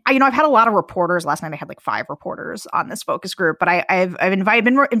it's. I've had a lot of reporters. Last night I had like 5 reporters on this focus group, but I've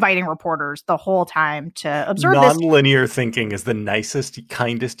been inviting reporters the whole time to observe this. Non-linear thinking is the nicest,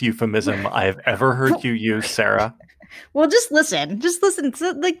 kindest euphemism I have ever heard you use, Sarah. Well, just listen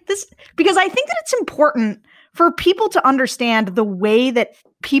to like this, because I think that it's important for people to understand the way that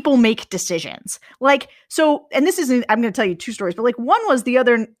people make decisions. Like, so, and this isn't, I'm going to tell you 2 stories, but like one was the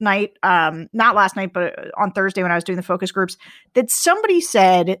other night, not last night, but on Thursday when I was doing the focus groups, that somebody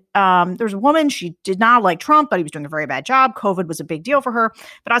said, there was a woman, she did not like Trump, but he was doing a very bad job. COVID was a big deal for her.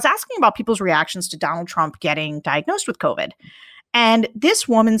 But I was asking about people's reactions to Donald Trump getting diagnosed with COVID. And this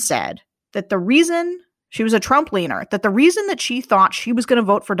woman said that the reason she was a Trump leaner, that the reason that she thought she was going to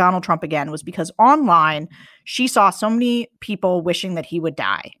vote for Donald Trump again was because online she saw so many people wishing that he would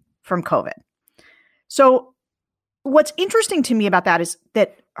die from COVID. So what's interesting to me about that is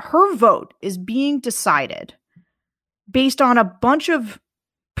that her vote is being decided based on a bunch of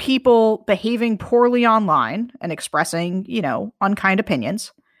people behaving poorly online and expressing, unkind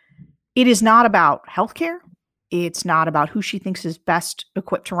opinions. It is not about healthcare. It's not about who she thinks is best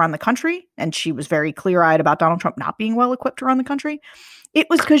equipped to run the country. And she was very clear-eyed about Donald Trump not being well equipped to run the country. It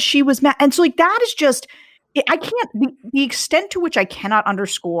was because she was mad. And so like that is just, the extent to which I cannot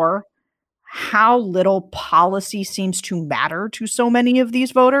underscore how little policy seems to matter to so many of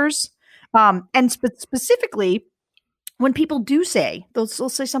these voters. And specifically when people do say, they'll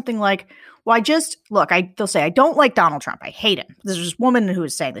say something like, well, they'll say, I don't like Donald Trump. I hate him. There's this woman who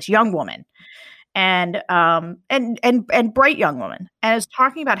is saying this, young woman. and bright young woman, and is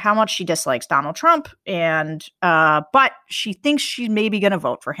talking about how much she dislikes Donald Trump, and but she thinks she's maybe going to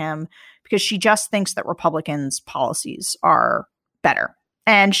vote for him because she just thinks that Republicans' policies are better.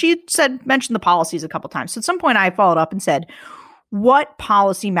 And she mentioned the policies a couple times. So at some point I followed up and said, what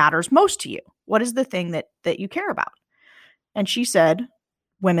policy matters most to you? What is the thing that you care about? And she said,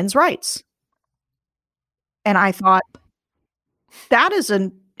 women's rights. And I thought, that's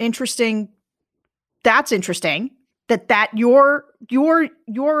interesting that your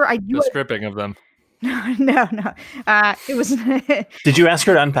idea. The stripping of them. No. It was. Did you ask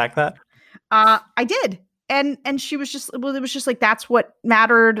her to unpack that? I did. And she was just, well, it was just like, that's what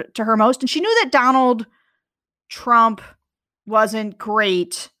mattered to her most. And she knew that Donald Trump wasn't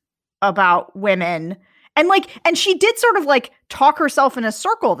great about women. And she did sort of like talk herself in a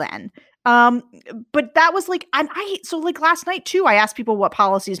circle then. But that was like, so like last night too, I asked people what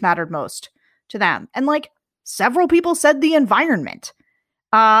policies mattered most to them. And like several people said the environment.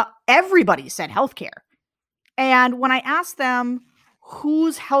 Everybody said healthcare. And when I asked them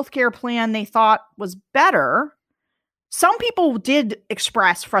whose healthcare plan they thought was better, some people did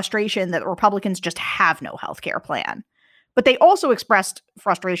express frustration that Republicans just have no healthcare plan. But they also expressed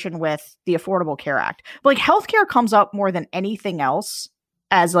frustration with the Affordable Care Act. But like healthcare comes up more than anything else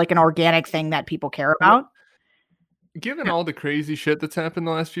as like an organic thing that people care about. Given all the crazy shit that's happened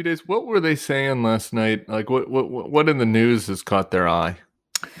the last few days, what were they saying last night? Like what in the news has caught their eye?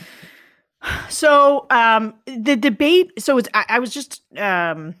 So the debate. So I was just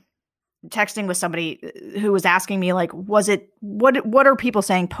texting with somebody who was asking me, like, was it what are people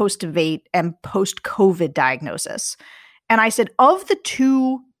saying post debate and post COVID diagnosis? And I said, of the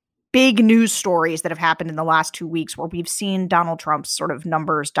two big news stories that have happened in the last 2 weeks where we've seen Donald Trump's sort of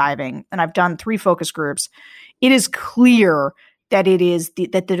numbers diving, and I've done 3 focus groups, it is clear that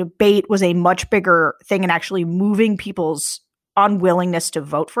that the debate was a much bigger thing in actually moving people's unwillingness to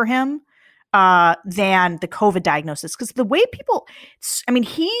vote for him than the COVID diagnosis. Because the way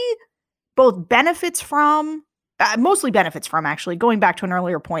he both benefits from, mostly benefits from, actually, going back to an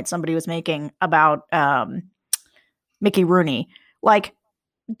earlier point somebody was making about Mickey Rooney. Like,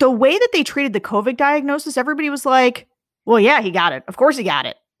 the way that they treated the COVID diagnosis, everybody was like, well, yeah, he got it. Of course he got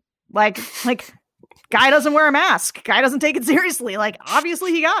it. Like guy doesn't wear a mask. Guy doesn't take it seriously. Like,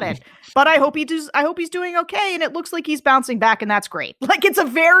 obviously he got it. But I hope he's doing okay. And it looks like he's bouncing back, and that's great. Like, it's a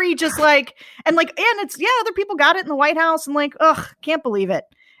very just like, and it's, yeah, other people got it in the White House, and like, ugh, can't believe it.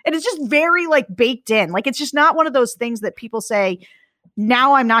 And it's just very like baked in. Like, it's just not one of those things that people say,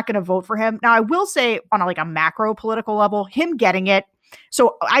 now I'm not going to vote for him. Now I will say on a macro political level, him getting it.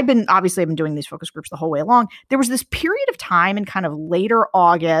 So I've been doing these focus groups the whole way along. There was this period of time in kind of later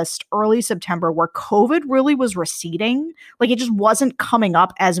August, early September, where COVID really was receding. Like, it just wasn't coming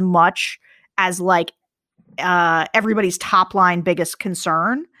up as much as like everybody's top line biggest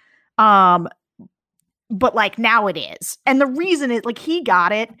concern. But like now it is. And the reason is like he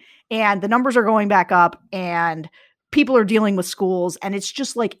got it and the numbers are going back up and people are dealing with schools. And it's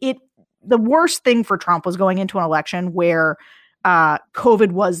just like the worst thing for Trump was going into an election where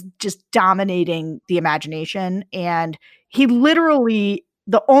COVID was just dominating the imagination. And he literally,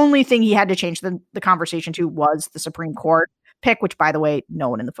 the only thing he had to change the conversation to was the Supreme Court pick, which, by the way, no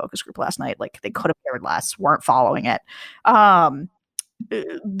one in the focus group last night, like, they could have cared less, weren't following it. Even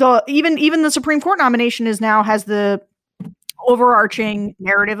the Supreme Court nomination has the overarching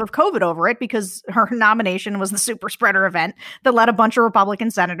narrative of COVID over it, because her nomination was the super spreader event that led a bunch of Republican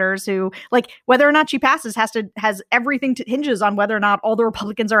senators who, like, whether or not she passes has everything hinges on whether or not all the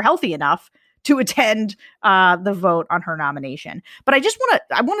Republicans are healthy enough to attend the vote on her nomination. But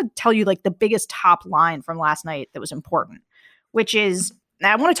I want to tell you like the biggest top line from last night that was important, which is,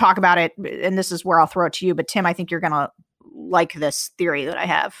 I want to talk about it, and this is where I'll throw it to you, but Tim, I think you're going to like this theory that I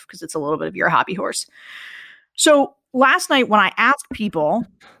have because it's a little bit of your hobby horse. So last night when I asked people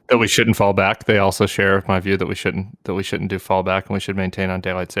that we shouldn't fall back, they also share my view that we shouldn't do fall back and we should maintain on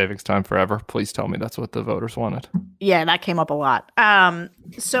daylight savings time forever. Please tell me that's what the voters wanted. Yeah, that came up a lot.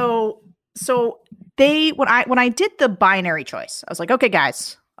 So when I did the binary choice, I was like, okay,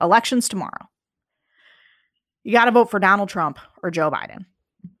 guys, elections tomorrow. You got to vote for Donald Trump or Joe Biden.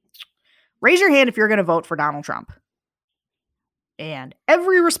 Raise your hand if you're going to vote for Donald Trump. And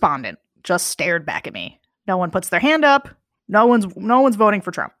every respondent just stared back at me. No one puts their hand up. No one's voting for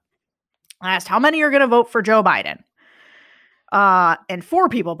Trump. I asked how many are going to vote for Joe Biden. And 4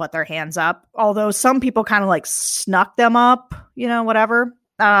 people put their hands up, although some people kind of like snuck them up, whatever.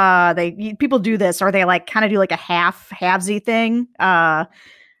 People do this, or they like kind of do like a halvesy thing,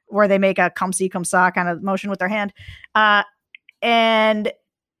 where they make a come see, come saw kind of motion with their hand. And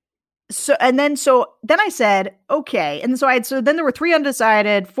So then I said, okay. And so then there were 3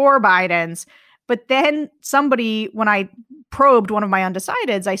 undecided, 4 Bidens. But then somebody, when I probed one of my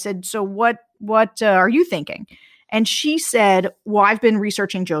undecideds, I said, so what are you thinking? And she said, well, I've been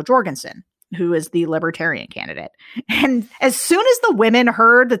researching Jo Jorgensen, who is the Libertarian candidate. And as soon as the women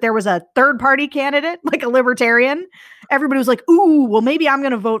heard that there was a third party candidate, like a Libertarian, everybody was like, ooh, well, maybe I'm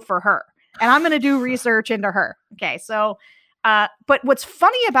going to vote for her. And I'm going to do research into her. Okay, so, but what's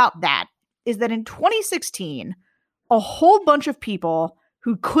funny about that is that in 2016, a whole bunch of people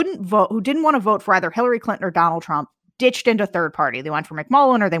who couldn't vote, who didn't want to vote for either Hillary Clinton or Donald Trump, ditched into third party. They went for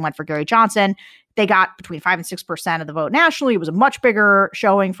McMullen or they went for Gary Johnson. They got between 5 and 6% of the vote nationally. It was a much bigger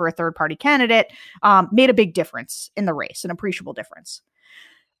showing for a third party candidate, made a big difference in the race, an appreciable difference.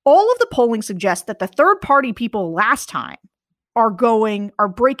 All of the polling suggests that the third party people last time are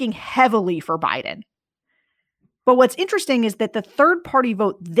breaking heavily for Biden. But what's interesting is that the third party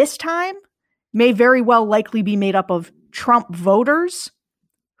vote this time may very well likely be made up of Trump voters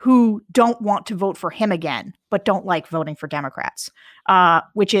who don't want to vote for him again, but don't like voting for Democrats,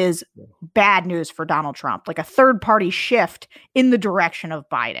 which is bad news for Donald Trump, like a third party shift in the direction of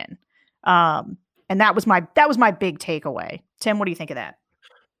Biden. And that was my big takeaway. Tim, what do you think of that?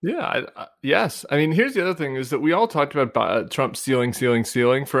 Yeah, yes. I mean, here's the other thing is that we all talked about Trump stealing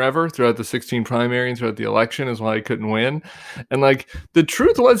forever throughout the 16 primary and throughout the election is why he couldn't win. And like the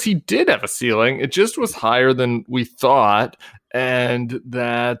truth was he did have a ceiling. It just was higher than we thought. And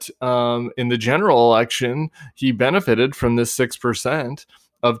that in the general election, he benefited from this 6%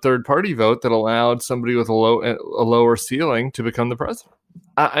 of third party vote that allowed somebody with a lower ceiling to become the president.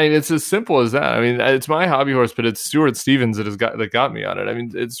 I mean, it's as simple as that. I mean, it's my hobby horse, but it's Stuart Stevens that got me on it. I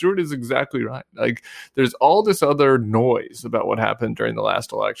mean, Stuart is exactly right. Like, there's all this other noise about what happened during the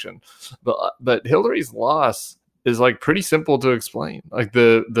last election, but Hillary's loss is like pretty simple to explain. Like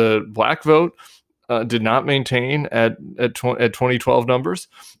the black vote did not maintain at 2012 numbers,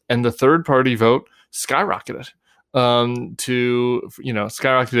 and the third party vote skyrocketed from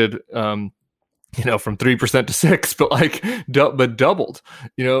 3% to 6%, but like doubled,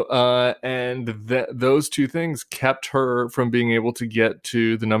 and those two things kept her from being able to get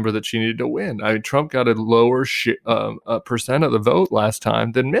to the number that she needed to win. I mean, Trump got a lower percent of the vote last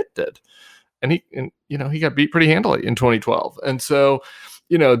time than Mitt did, and he got beat pretty handily in 2012, and so.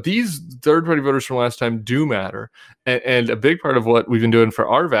 These third-party voters from last time do matter. And a big part of what we've been doing for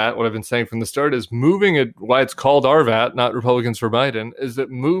RVAT, what I've been saying from the start, is moving it, why it's called RVAT, not Republicans for Biden, is that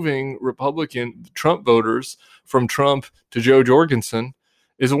moving Republican Trump voters from Trump to Jo Jorgensen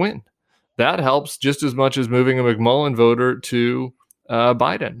is a win. That helps just as much as moving a McMullen voter to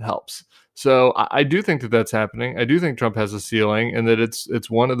Biden helps. So I do think that that's happening. I do think Trump has a ceiling and that it's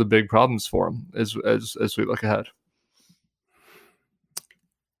one of the big problems for him as we look ahead.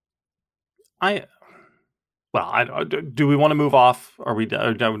 Do we want to move off? Are we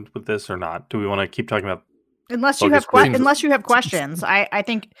done with this or not? Do we want to keep talking about? Unless you have questions, I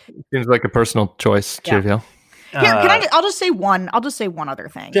think seems like a personal choice, JVL. Here, I'll just say one other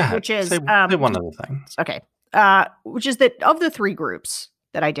thing, which is say one other thing. Okay, which is that of the 3 groups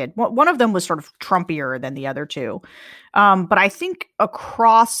that I did, one of them was sort of Trumpier than the other 2, but I think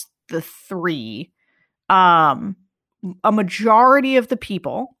across the 3, a majority of the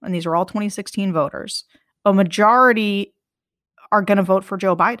people, and these are all 2016 voters, a majority are going to vote for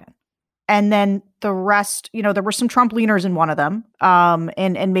Joe Biden. And then the rest, there were some Trump leaners in one of them,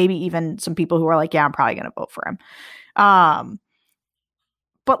 and maybe even some people who are like, yeah, I'm probably going to vote for him.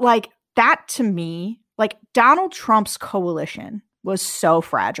 But like that to me, like Donald Trump's coalition was so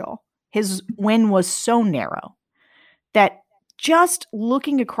fragile. His win was so narrow that just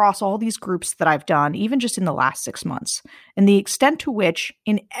looking across all these groups that I've done, even just in the last 6 months, and the extent to which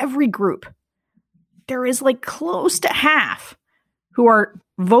in every group, there is like close to half who are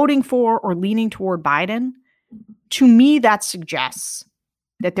voting for or leaning toward Biden, to me, that suggests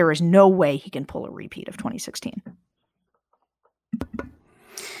that there is no way he can pull a repeat of 2016.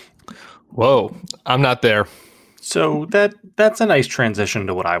 Whoa, I'm not there. So that's a nice transition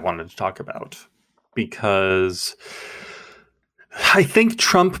to what I wanted to talk about, because I think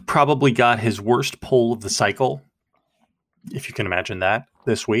Trump probably got his worst poll of the cycle, if you can imagine that,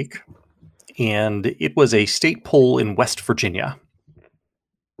 this week. And it was a state poll in West Virginia.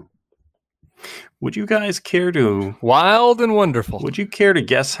 Would you guys care to... Wild and wonderful. Would you care to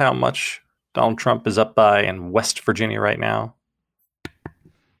guess how much Donald Trump is up by in West Virginia right now?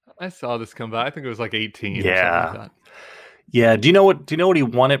 I saw this come by. I think it was like 18. Yeah. Or something like that. Yeah. Do you know what he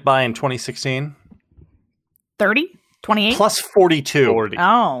won it by in 2016? 30? 28? Plus 42. 40.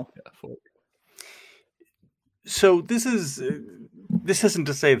 Oh. Yeah, 40. So this is this isn't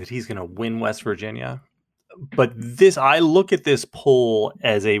to say that he's going to win West Virginia, but I look at this poll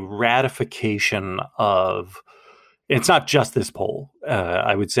as a ratification of. It's not just this poll,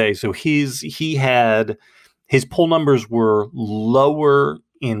 I would say. So his poll numbers were lower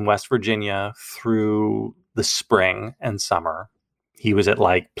in West Virginia through the spring and summer. He was at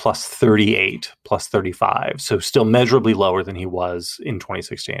like plus 38, plus 35. So still measurably lower than he was in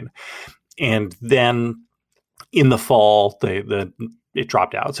 2016. And then in the fall, it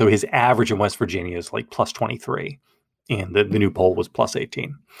dropped out. So his average in West Virginia is like plus 23. And the new poll was plus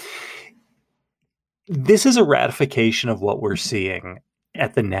 18. This is a ratification of what we're seeing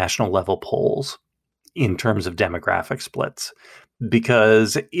at the national level polls in terms of demographic splits.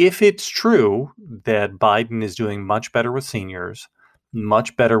 Because if it's true that Biden is doing much better with seniors,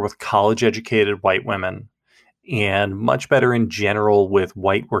 much better with college-educated white women, and much better in general with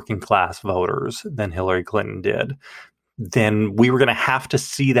white working class voters than Hillary Clinton did, then we were going to have to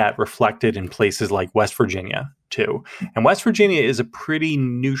see that reflected in places like West Virginia, too. And West Virginia is a pretty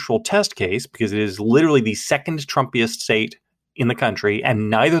neutral test case because it is literally the second Trumpiest state in the country, and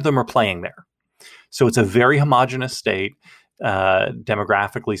neither of them are playing there. So it's a very homogenous state,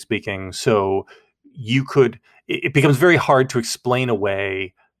 demographically speaking. So it becomes very hard to explain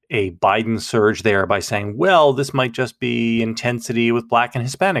away a Biden surge there by saying, well, this might just be intensity with Black and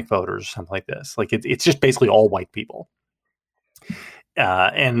Hispanic voters, something like this. Like it's just basically all white people.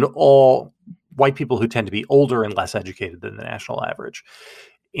 And all white people who tend to be older and less educated than the national average.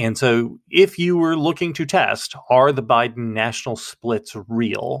 And so if you were looking to test, are the Biden national splits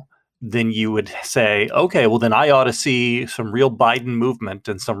real? Then you would say, okay, well, then I ought to see some real Biden movement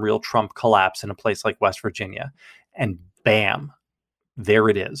and some real Trump collapse in a place like West Virginia. And bam, there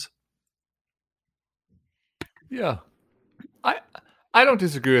it is. Yeah. I don't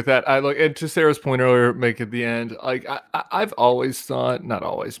disagree with that. And to Sarah's point earlier, make at the end, like I've always thought, not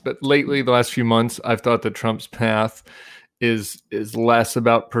always, but lately, the last few months, I've thought that Trump's path is less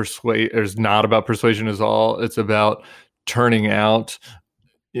about is not about persuasion at all. It's about turning out,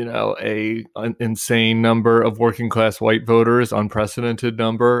 an insane number of working class white voters, unprecedented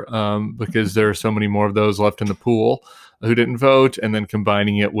number, because there are so many more of those left in the pool who didn't vote, and then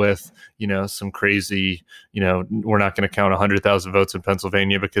combining it with, some crazy, we're not going to count 100,000 votes in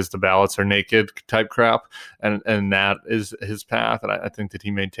Pennsylvania because the ballots are naked type crap. And that is his path. And I think that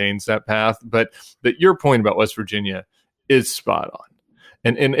he maintains that path. But your point about West Virginia is spot on.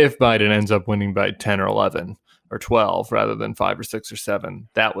 And if Biden ends up winning by 10 or 11 or 12 rather than 5 or 6 or 7,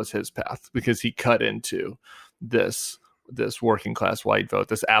 that was his path because he cut into this working class white vote,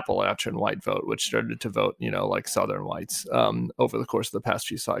 this Appalachian white vote, which started to vote, like Southern whites over the course of the past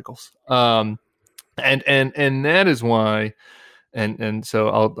few cycles. And that is why, and so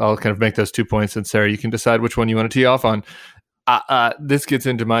I'll kind of make those 2 points, and Sarah, you can decide which one you want to tee off on. This gets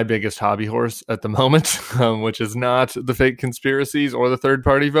into my biggest hobby horse at the moment, which is not the fake conspiracies or the third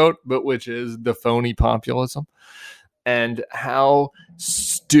party vote, but which is the phony populism and how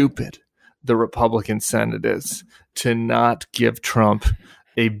stupid the Republican Senate is to not give Trump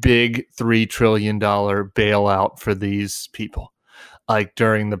a big $3 trillion bailout for these people, like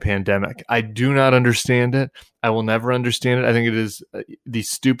during the pandemic. I do not understand it. I will never understand it. I think it is the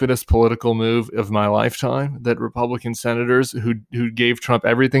stupidest political move of my lifetime that Republican senators who gave Trump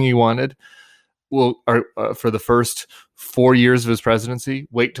everything he wanted are for the first 4 years of his presidency,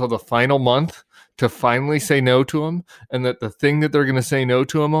 wait till the final month to finally say no to him, and that the thing that they're going to say no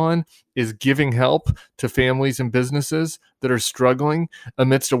to him on is giving help to families and businesses that are struggling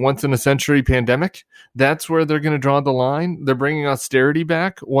amidst a once-in-a-century pandemic. That's where they're going to draw the line. They're bringing austerity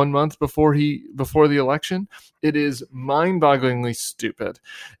back 1 month before the election. It is mind-bogglingly stupid.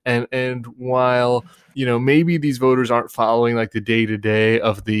 And while, maybe these voters aren't following like the day-to-day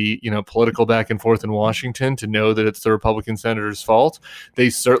of the, political back and forth in Washington to know that it's the Republican senator's fault, they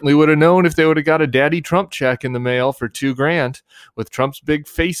certainly would have known if they would have got a Daddy Trump check in the mail for $2,000 with Trump's big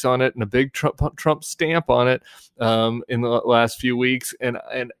face on it and a big Trump stamp on it in the last few weeks. And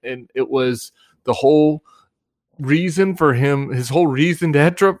it was the whole reason for him, his whole reason to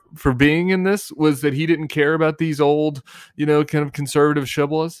head Trump for being in this was that he didn't care about these old, kind of conservative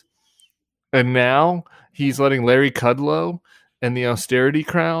shibboleths. And now he's letting Larry Kudlow and the austerity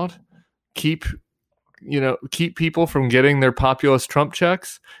crowd keep people from getting their populist Trump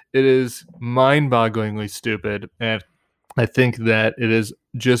checks. It is mind-bogglingly stupid. And I think that it is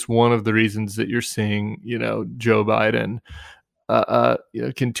just one of the reasons that you're seeing, Joe Biden,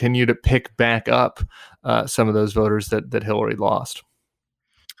 continue to pick back up some of those voters that Hillary lost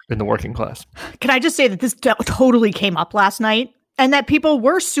in the working class. Can I just say that this totally came up last night? And that people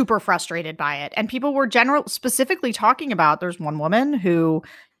were super frustrated by it. And people were specifically talking about, there's one woman who,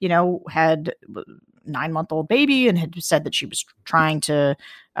 had 9-month-old baby and had said that she was trying to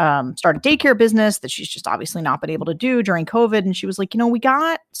start a daycare business that she's just obviously not been able to do during COVID. And she was like, we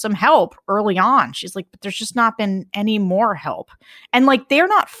got some help early on. She's like, but there's just not been any more help. And like, they're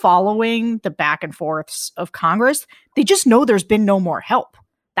not following the back and forths of Congress. They just know there's been no more help.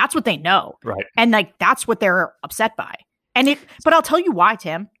 That's what they know. Right. And like, that's what they're upset by. But I'll tell you why,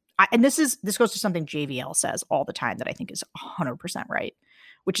 Tim. And this goes to something JVL says all the time that I think is 100% right,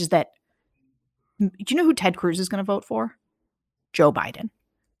 which is that, do you know who Ted Cruz is going to vote for? Joe Biden.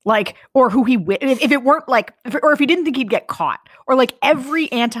 Like, or who if it weren't like, or if he didn't think he'd get caught, or like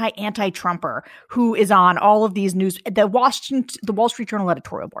every anti-Trumper who is on all of these news, the Wall Street Journal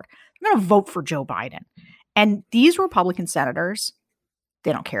editorial board, they're going to vote for Joe Biden. And these Republican senators,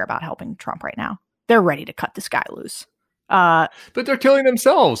 they don't care about helping Trump right now. They're ready to cut this guy loose. But they're killing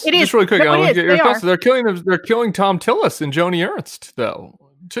themselves. It is. Just really quick, I want to get your thoughts. They're They're killing Tom Tillis and Joni Ernst, though,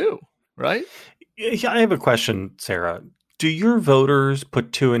 too, right? Yeah, I have a question, Sarah. Do your voters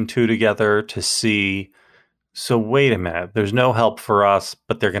put 2 and 2 together to see, so wait a minute, there's no help for us,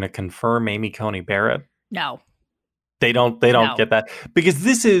 but they're going to confirm Amy Coney Barrett? No. They don't get that. Because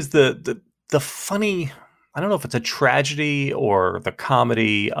this is the funny, I don't know if it's a tragedy or the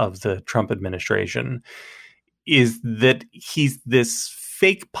comedy of the Trump administration, is that he's this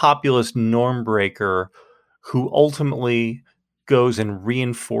fake populist norm breaker who ultimately goes and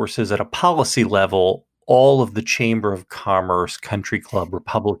reinforces at a policy level all of the Chamber of Commerce, Country Club,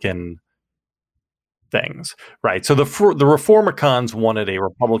 Republican things, right? So the Reformicons wanted a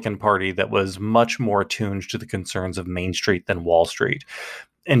Republican Party that was much more attuned to the concerns of Main Street than Wall Street.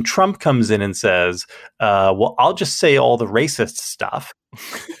 And Trump comes in and says, well, I'll just say all the racist stuff.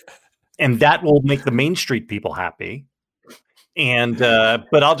 And that will make the Main Street people happy. And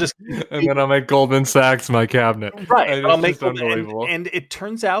but I'll just and then I'll make Goldman Sachs my cabinet. Right. I'll make unbelievable. And it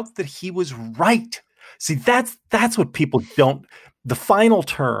turns out that he was right. See, that's what people don't. The final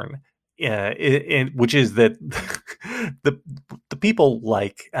turn, which is that the people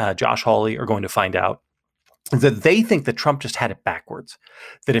like Josh Hawley are going to find out that they think that Trump just had it backwards.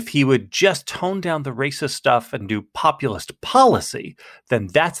 That if he would just tone down the racist stuff and do populist policy, then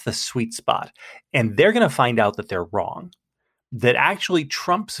that's the sweet spot. And they're going to find out that they're wrong. That actually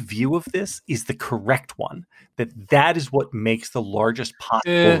Trump's view of this is the correct one. That is what makes the largest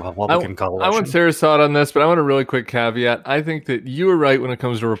possible Republican coalition. I want Sarah's thought on this, but I want a really quick caveat. I think that you are right when it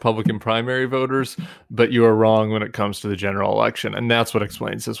comes to Republican primary voters, but you are wrong when it comes to the general election. And that's what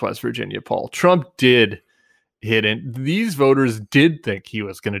explains this West Virginia poll. Trump did hit in. These voters did think he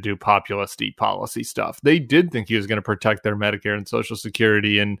was going to do populist-y policy stuff. They did think he was going to protect their Medicare and Social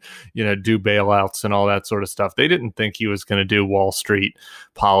Security and, do bailouts and all that sort of stuff. They didn't think he was going to do Wall Street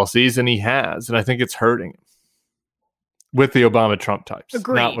policies, and he has. And I think it's hurting him with the Obama-Trump types,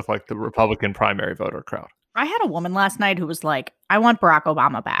 not with like the Republican primary voter crowd. I had a woman last night who was like, I want Barack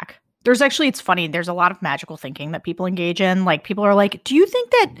Obama back. It's funny. There's a lot of magical thinking that people engage in. Like people are like, do you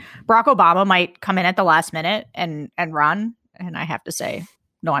think that Barack Obama might come in at the last minute and run? And I have to say,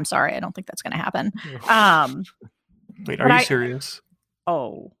 no, I'm sorry. I don't think that's going to happen. Wait, are you serious?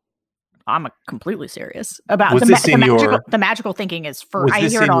 Oh, I'm completely serious about the magical thinking is for, I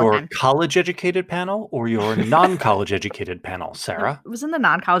hear it all the time. Was this in your college educated panel or your non-college educated panel, Sarah? It was in the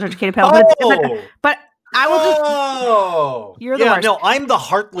non-college educated panel, but I will just. You're the worst. No, I'm the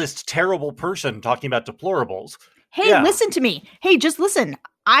heartless, terrible person talking about deplorables. Hey, listen to me. Hey, just listen.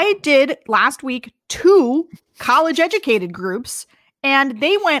 I did last week 2 college educated groups, and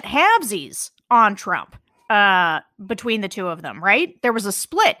they went halvesies on Trump between the 2 of them, right? There was a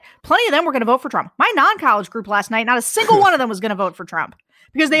split. Plenty of them were going to vote for Trump. My non-college group last night, not a single one of them was going to vote for Trump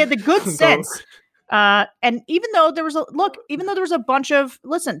because they had the good sense. And even though there was a bunch of,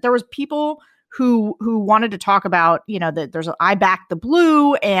 there was people who wanted to talk about, that I backed the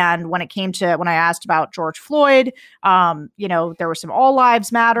blue. And when I asked about George Floyd, there was some all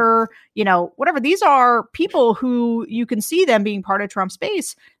lives matter, whatever. These are people who you can see them being part of Trump's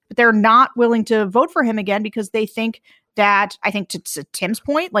base, but they're not willing to vote for him again because they think that, I think to Tim's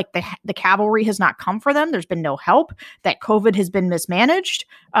point, like the cavalry has not come for them. There's been no help, that COVID has been mismanaged.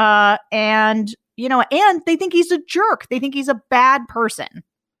 And they think he's a jerk. They think he's a bad person,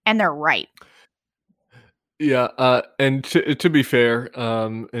 and they're right. Yeah, and to be fair,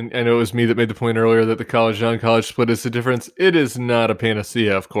 and I know it was me that made the point earlier that the college non-college split is the difference. It is not a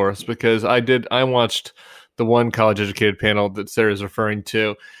panacea, of course, because I watched the one college educated panel that Sarah's referring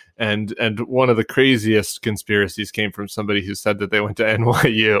to, And one of the craziest conspiracies came from somebody who said that they went to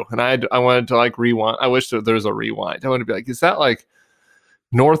NYU, and I wanted to like rewind. I wish that there was a rewind. I wanted to be like, is that like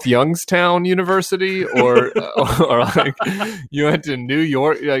North Youngstown University or like you went to New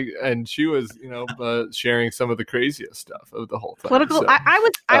York? Like, and she was, sharing some of the craziest stuff of the whole thing. Political. So,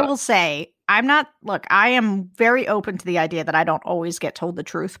 I will say, I'm not. Look, I am very open to the idea that I don't always get told the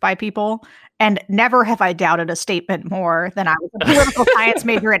truth by people, and never have I doubted a statement more than I was a political science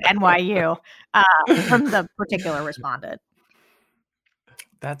major at NYU from the particular respondent.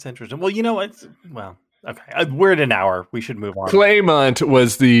 That's interesting. Well, you know what? Well. Okay, we're at an hour. We should move on. Claymont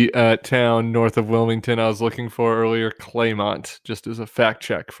was the town north of Wilmington I was looking for earlier. Claymont, just as a fact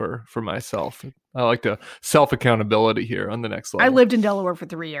check for myself. I like to self-accountability here on the next level. I lived in Delaware for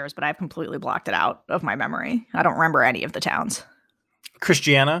 3 years, but I've completely blocked it out of my memory. I don't remember any of the towns.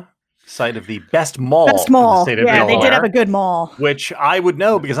 Christiana, site of the best mall. Best mall. In the state of Delaware, they did have a good mall. Which I would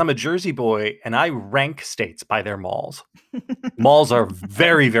know because I'm a Jersey boy and I rank states by their malls. Malls are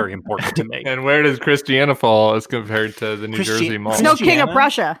very, very important to me. And where does Christiana fall as compared to the New Jersey Mall? It's no King of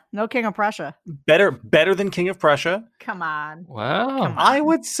Prussia. No King of Prussia. Better than King of Prussia. Come on. Wow. Come on. I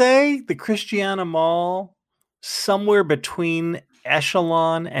would say the Christiana Mall, somewhere between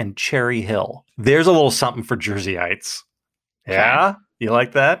Echelon and Cherry Hill. There's a little something for Jerseyites. Yeah? Okay. You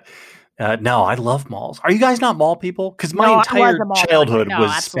like that? No, I love malls. Are you guys not mall people? Because my entire childhood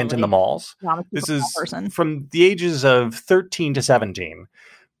was spent in the malls. No, this is from the ages of 13 to 17.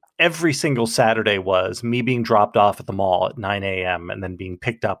 Every single Saturday was me being dropped off at the mall at 9 a.m. and then being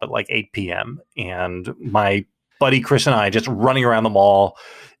picked up at like 8 p.m. And my buddy Chris and I just running around the mall,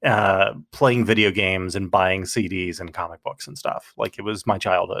 playing video games and buying CDs and comic books and stuff. Like it was my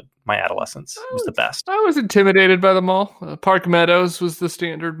childhood, my adolescence. It was the best. I was intimidated by the mall. Park Meadows was the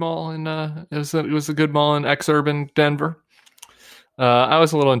standard mall, and it was a good mall in ex-urban Denver. I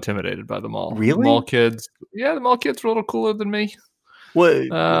was a little intimidated by the mall. Really? The mall kids. Yeah, the mall kids were a little cooler than me. What?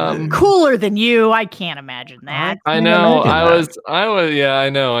 Cooler than you? I can't imagine that. I know. I was. Yeah, I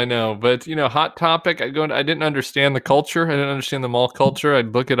know. But Hot Topic. I didn't understand the culture. I didn't understand the mall culture.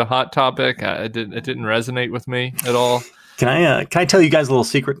 I'd look at a Hot Topic. It didn't resonate with me at all. Can I tell you guys a little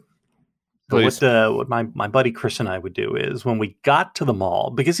secret? Please. What my buddy Chris and I would do is when we got to the mall,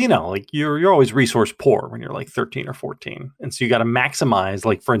 because like you're always resource poor when you're like 13 or 14, and so you got to maximize.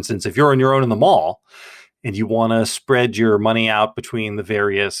 Like for instance, if you're on your own in the mall, and you want to spread your money out between the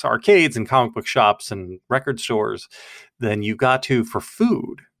various arcades and comic book shops and record stores, then you got to, for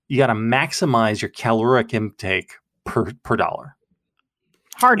food, you got to maximize your caloric intake per dollar.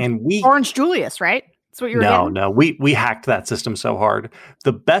 Hard. And Orange Julius, right? That's what you were getting? No. We hacked that system so hard.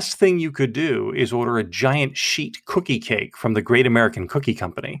 The best thing you could do is order a giant sheet cookie cake from the Great American Cookie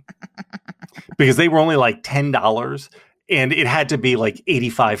Company because they were only like $10 and it had to be like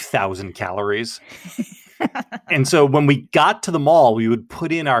 85,000 calories. And so when we got to the mall, we would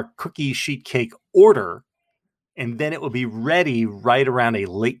put in our cookie sheet cake order, and then it would be ready right around a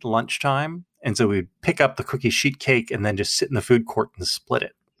late lunchtime. And so we'd pick up the cookie sheet cake and then just sit in the food court and split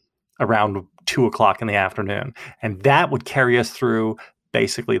it around 2:00 in the afternoon. And that would carry us through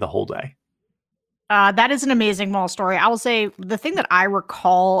basically the whole day. That is an amazing mall story. I will say the thing that I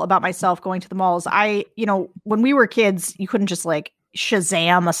recall about myself going to the malls, when we were kids, you couldn't just like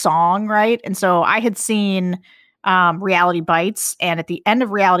Shazam a song, right? And so I had seen Reality Bites, and at the end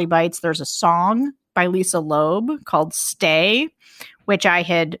of Reality Bites, there's a song by Lisa Loeb called Stay, which I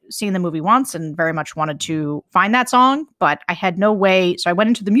had seen the movie once and very much wanted to find that song, but I had no way. So I went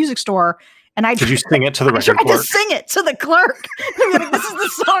into the music store and Did you sing it to the record clerk? I tried to sing it to the clerk. This is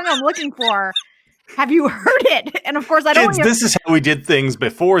the song I'm looking for. Have you heard it? And of course, I don't. Kids, this is how we did things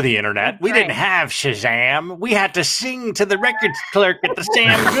before the internet. We didn't have Shazam. We had to sing to the record clerk at the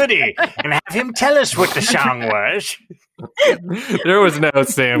Sam Goody and have him tell us what the song was. There was no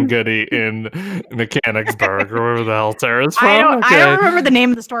Sam Goody in Mechanicsburg or wherever the hell Tara's from. I don't remember the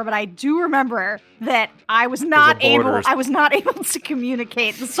name of the store, but I do remember that I was not able to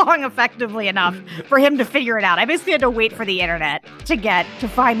communicate the song effectively enough for him to figure it out. I basically had to wait for the internet to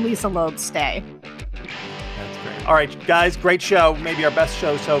find Lisa Loeb's Stay. That's great. All right, guys, great show. Maybe our best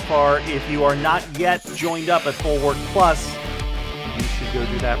show so far. If you are not yet joined up at Full Work Plus, you should go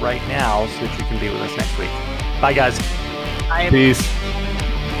do that right now so that you can be with us next week. Bye, guys. Bye. Peace.